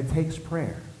 And it takes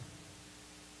prayer,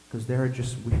 because there are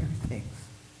just weird things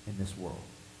in this world.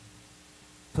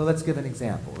 So let's give an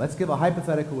example. Let's give a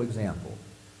hypothetical example.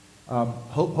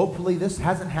 Hopefully this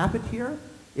hasn't happened here.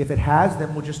 If it has,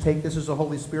 then we'll just take this as a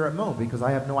Holy Spirit moment, because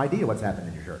I have no idea what's happened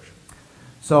in your church.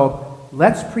 So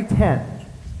let's pretend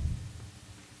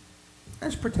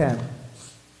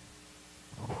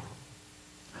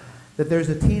that there's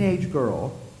a teenage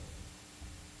girl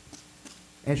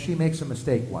and she makes a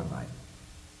mistake one night.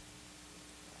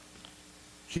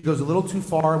 She goes a little too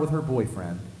far with her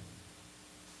boyfriend.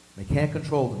 They can't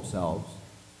control themselves,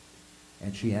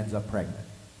 and she ends up pregnant.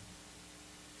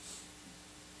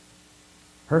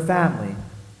 Her family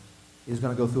is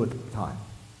going to go through a time,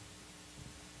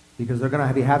 because they're going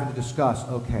to be having to discuss,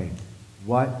 okay,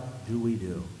 what do we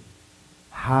do?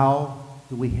 How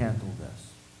do we handle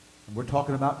this? And we're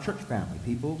talking about church family,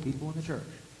 people in the church.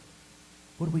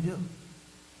 What do we do?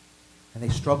 And they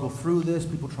struggle through this.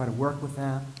 People try to work with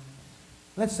them.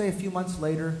 Let's say a few months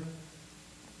later,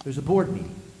 there's a board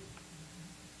meeting.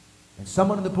 And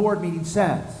someone in the board meeting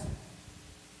says,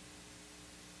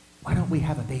 why don't we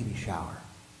have a baby shower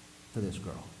for this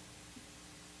girl?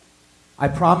 I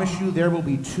promise you there will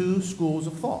be two schools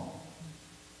of thought.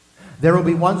 There will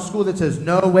be one school that says,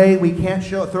 no way, we can't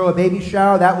throw a baby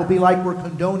shower. That will be like we're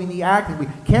condoning the act, and we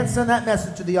can't send that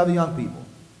message to the other young people.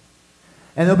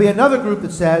 And there'll be another group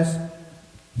that says,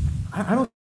 I don't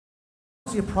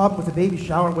see a problem with a baby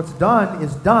shower. What's done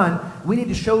is done. We need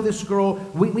to show this girl,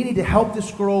 we need to help this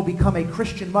girl become a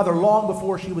Christian mother long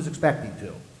before she was expecting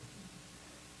to.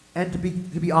 And to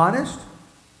be honest,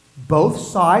 both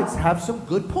sides have some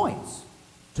good points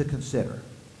to consider.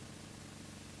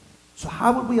 So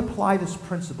how would we apply this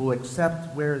principle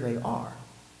except where they are?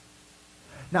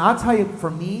 Now, I'll tell you, for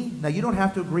me, now you don't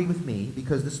have to agree with me,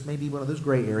 because this may be one of those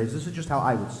gray areas. This is just how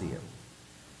I would see it.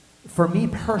 For me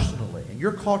personally, and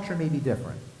your culture may be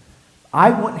different,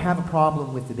 I wouldn't have a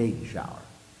problem with the baby shower.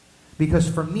 Because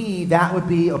for me, that would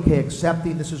be, okay,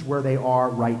 accepting this is where they are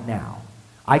right now.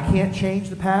 I can't change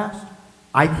the past.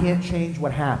 I can't change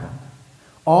what happened.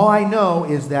 All I know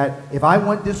is that if I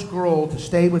want this girl to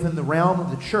stay within the realm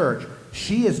of the church,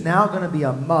 she is now going to be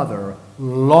a mother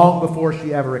long before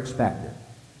she ever expected.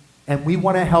 And we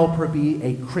want to help her be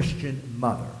a Christian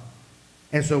mother.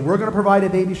 And so we're going to provide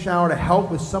a baby shower to help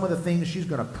with some of the things she's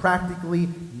going to practically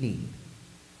need.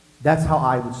 That's how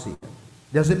I would see it.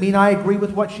 Doesn't mean I agree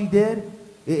with what she did.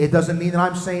 It doesn't mean that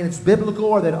I'm saying it's biblical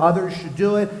or that others should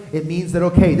do it. It means that,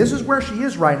 okay, this is where she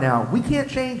is right now. We can't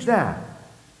change that.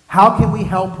 How can we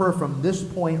help her from this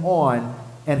point on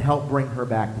and help bring her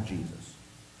back to Jesus?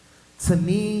 To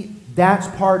me, that's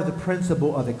part of the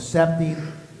principle of accepting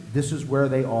this is where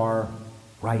they are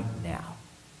right now.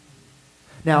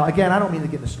 Now, again, I don't mean to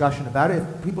get in discussion about it.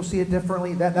 If people see it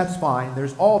differently, that's fine.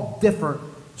 There's all different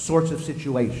sorts of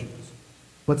situations.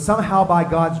 But somehow, by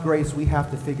God's grace, we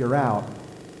have to figure out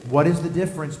what is the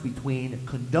difference between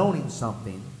condoning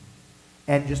something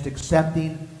and just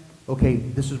accepting, okay,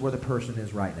 this is where the person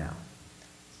is right now.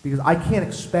 Because I can't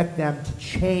expect them to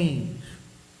change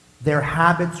their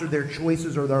habits or their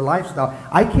choices or their lifestyle.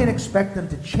 I can't expect them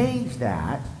to change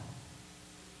that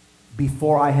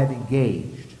before I have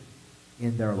engaged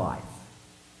in their life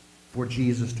for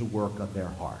Jesus to work on their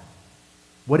heart.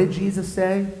 What did Jesus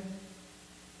say?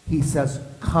 He says,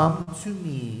 come to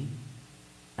me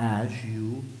as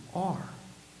you are.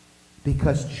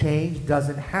 Because change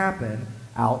doesn't happen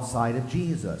outside of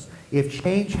Jesus. If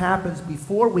change happens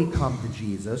before we come to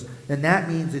Jesus, then that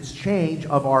means it's change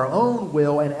of our own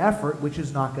will and effort, which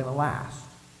is not going to last.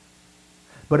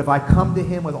 But if I come to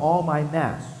him with all my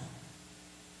mess,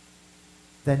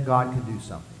 then God can do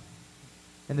something.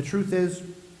 And the truth is,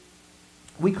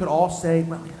 we could all say,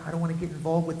 well, I don't want to get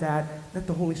involved with that. Let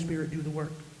the Holy Spirit do the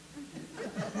work.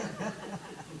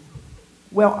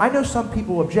 Well, I know some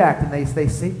people object, and they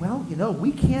say, well, you know,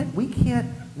 we can't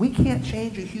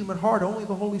change a human heart. Only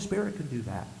the Holy Spirit can do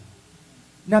that.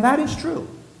 Now, that is true.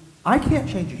 I can't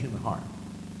change a human heart.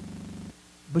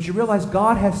 But you realize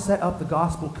God has set up the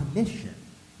gospel commission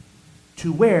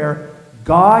to where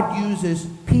God uses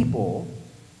people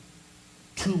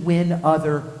to win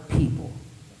other people.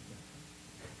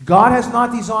 God has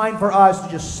not designed for us to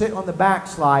just sit on the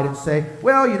backslide and say,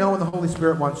 well, you know, when the Holy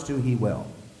Spirit wants to, he will.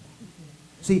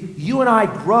 See, you and I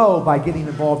grow by getting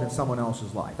involved in someone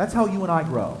else's life. That's how you and I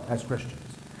grow as Christians.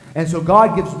 And so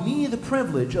God gives me the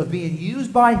privilege of being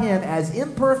used by him, as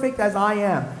imperfect as I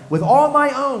am, with all my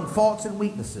own faults and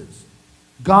weaknesses.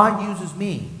 God uses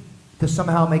me to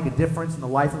somehow make a difference in the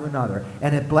life of another.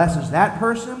 And it blesses that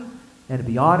person, and to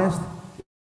be honest,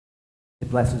 it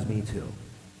blesses me too.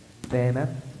 Say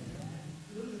amen?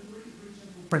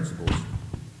 Principles.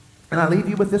 And I leave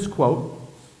you with this quote.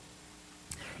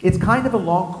 It's kind of a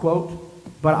long quote,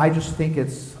 but I just think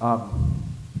it's,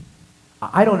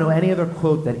 I don't know any other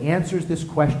quote that answers this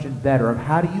question better of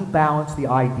how do you balance the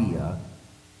idea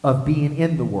of being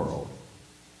in the world,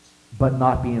 but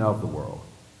not being of the world.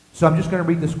 So I'm just going to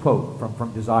read this quote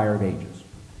from Desire of Ages.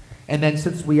 And then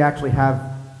since we actually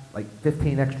have like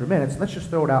 15 extra minutes, let's just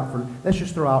throw out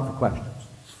for questions.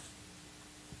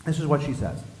 This is what she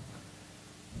says.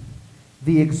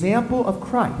 The example of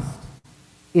Christ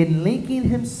in linking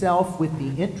himself with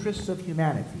the interests of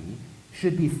humanity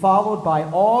should be followed by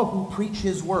all who preach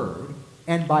his word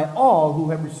and by all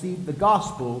who have received the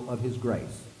gospel of his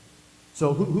grace.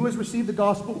 So who has received the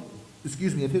gospel,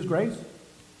 of his grace?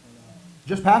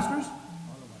 Just pastors?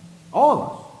 All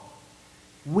of us.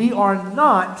 We are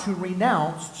not to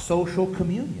renounce social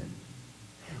communion.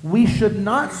 We should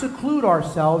not seclude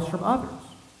ourselves from others.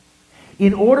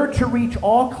 In order to reach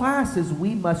all classes,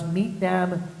 we must meet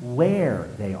them where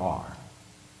they are.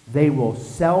 They will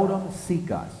seldom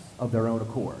seek us of their own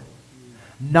accord.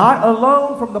 Not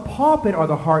alone from the pulpit are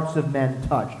the hearts of men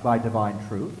touched by divine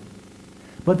truth,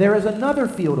 but there is another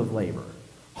field of labor.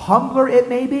 Humbler it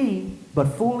may be, but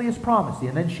fully is promising.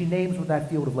 And then she names what that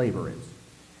field of labor is.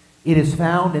 It is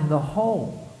found in the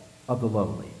home of the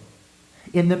lowly,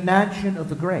 in the mansion of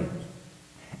the great,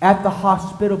 at the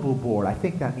hospitable board, I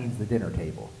think that means the dinner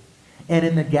table, and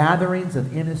in the gatherings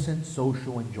of innocent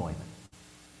social enjoyment.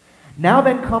 Now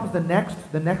then comes the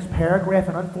next paragraph,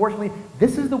 and unfortunately,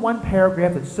 this is the one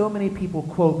paragraph that so many people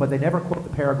quote, but they never quote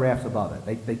the paragraphs above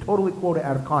it. They totally quote it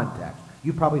out of context.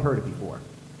 You've probably heard it before.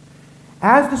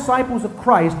 As disciples of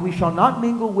Christ, we shall not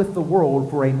mingle with the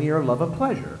world for a mere love of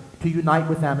pleasure, to unite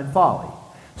with them in folly.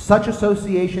 Such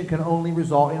association can only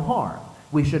result in harm.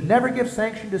 We should never give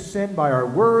sanction to sin by our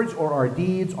words or our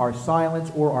deeds, our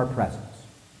silence or our presence.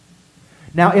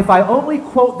 Now, if I only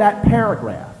quote that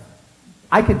paragraph,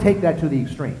 I can take that to the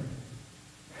extreme.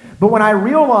 But when I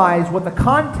realize what the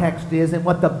context is and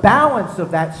what the balance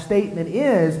of that statement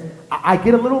is, I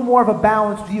get a little more of a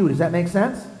balanced view. Does that make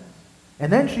sense?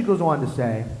 And then she goes on to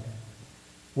say,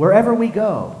 wherever we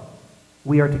go,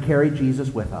 we are to carry Jesus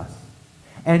with us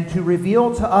and to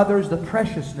reveal to others the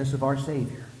preciousness of our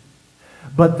Savior.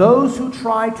 But those who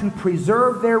try to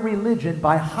preserve their religion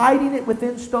by hiding it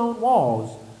within stone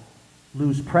walls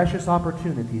lose precious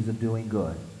opportunities of doing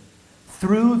good.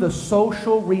 Through the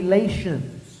social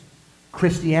relations,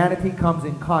 Christianity comes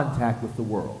in contact with the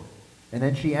world. And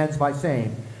then she ends by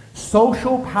saying,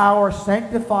 social power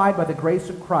sanctified by the grace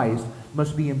of Christ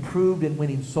must be improved in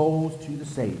winning souls to the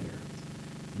Savior.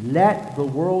 Let the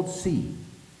world see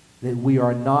that we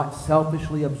are not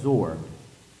selfishly absorbed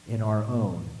in our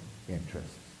own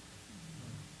interests.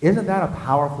 Isn't that a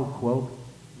powerful quote?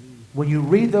 When you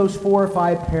read those 4 or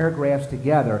 5 paragraphs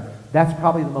together, that's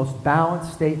probably the most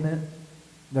balanced statement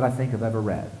that I think I've ever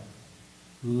read.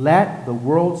 Let the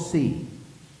world see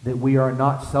that we are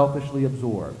not selfishly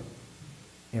absorbed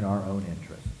in our own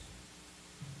interests.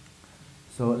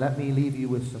 So let me leave you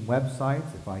with some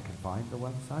websites, if I can find the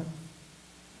website.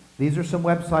 These are some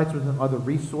websites with some other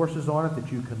resources on it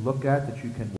that you can look at, that you can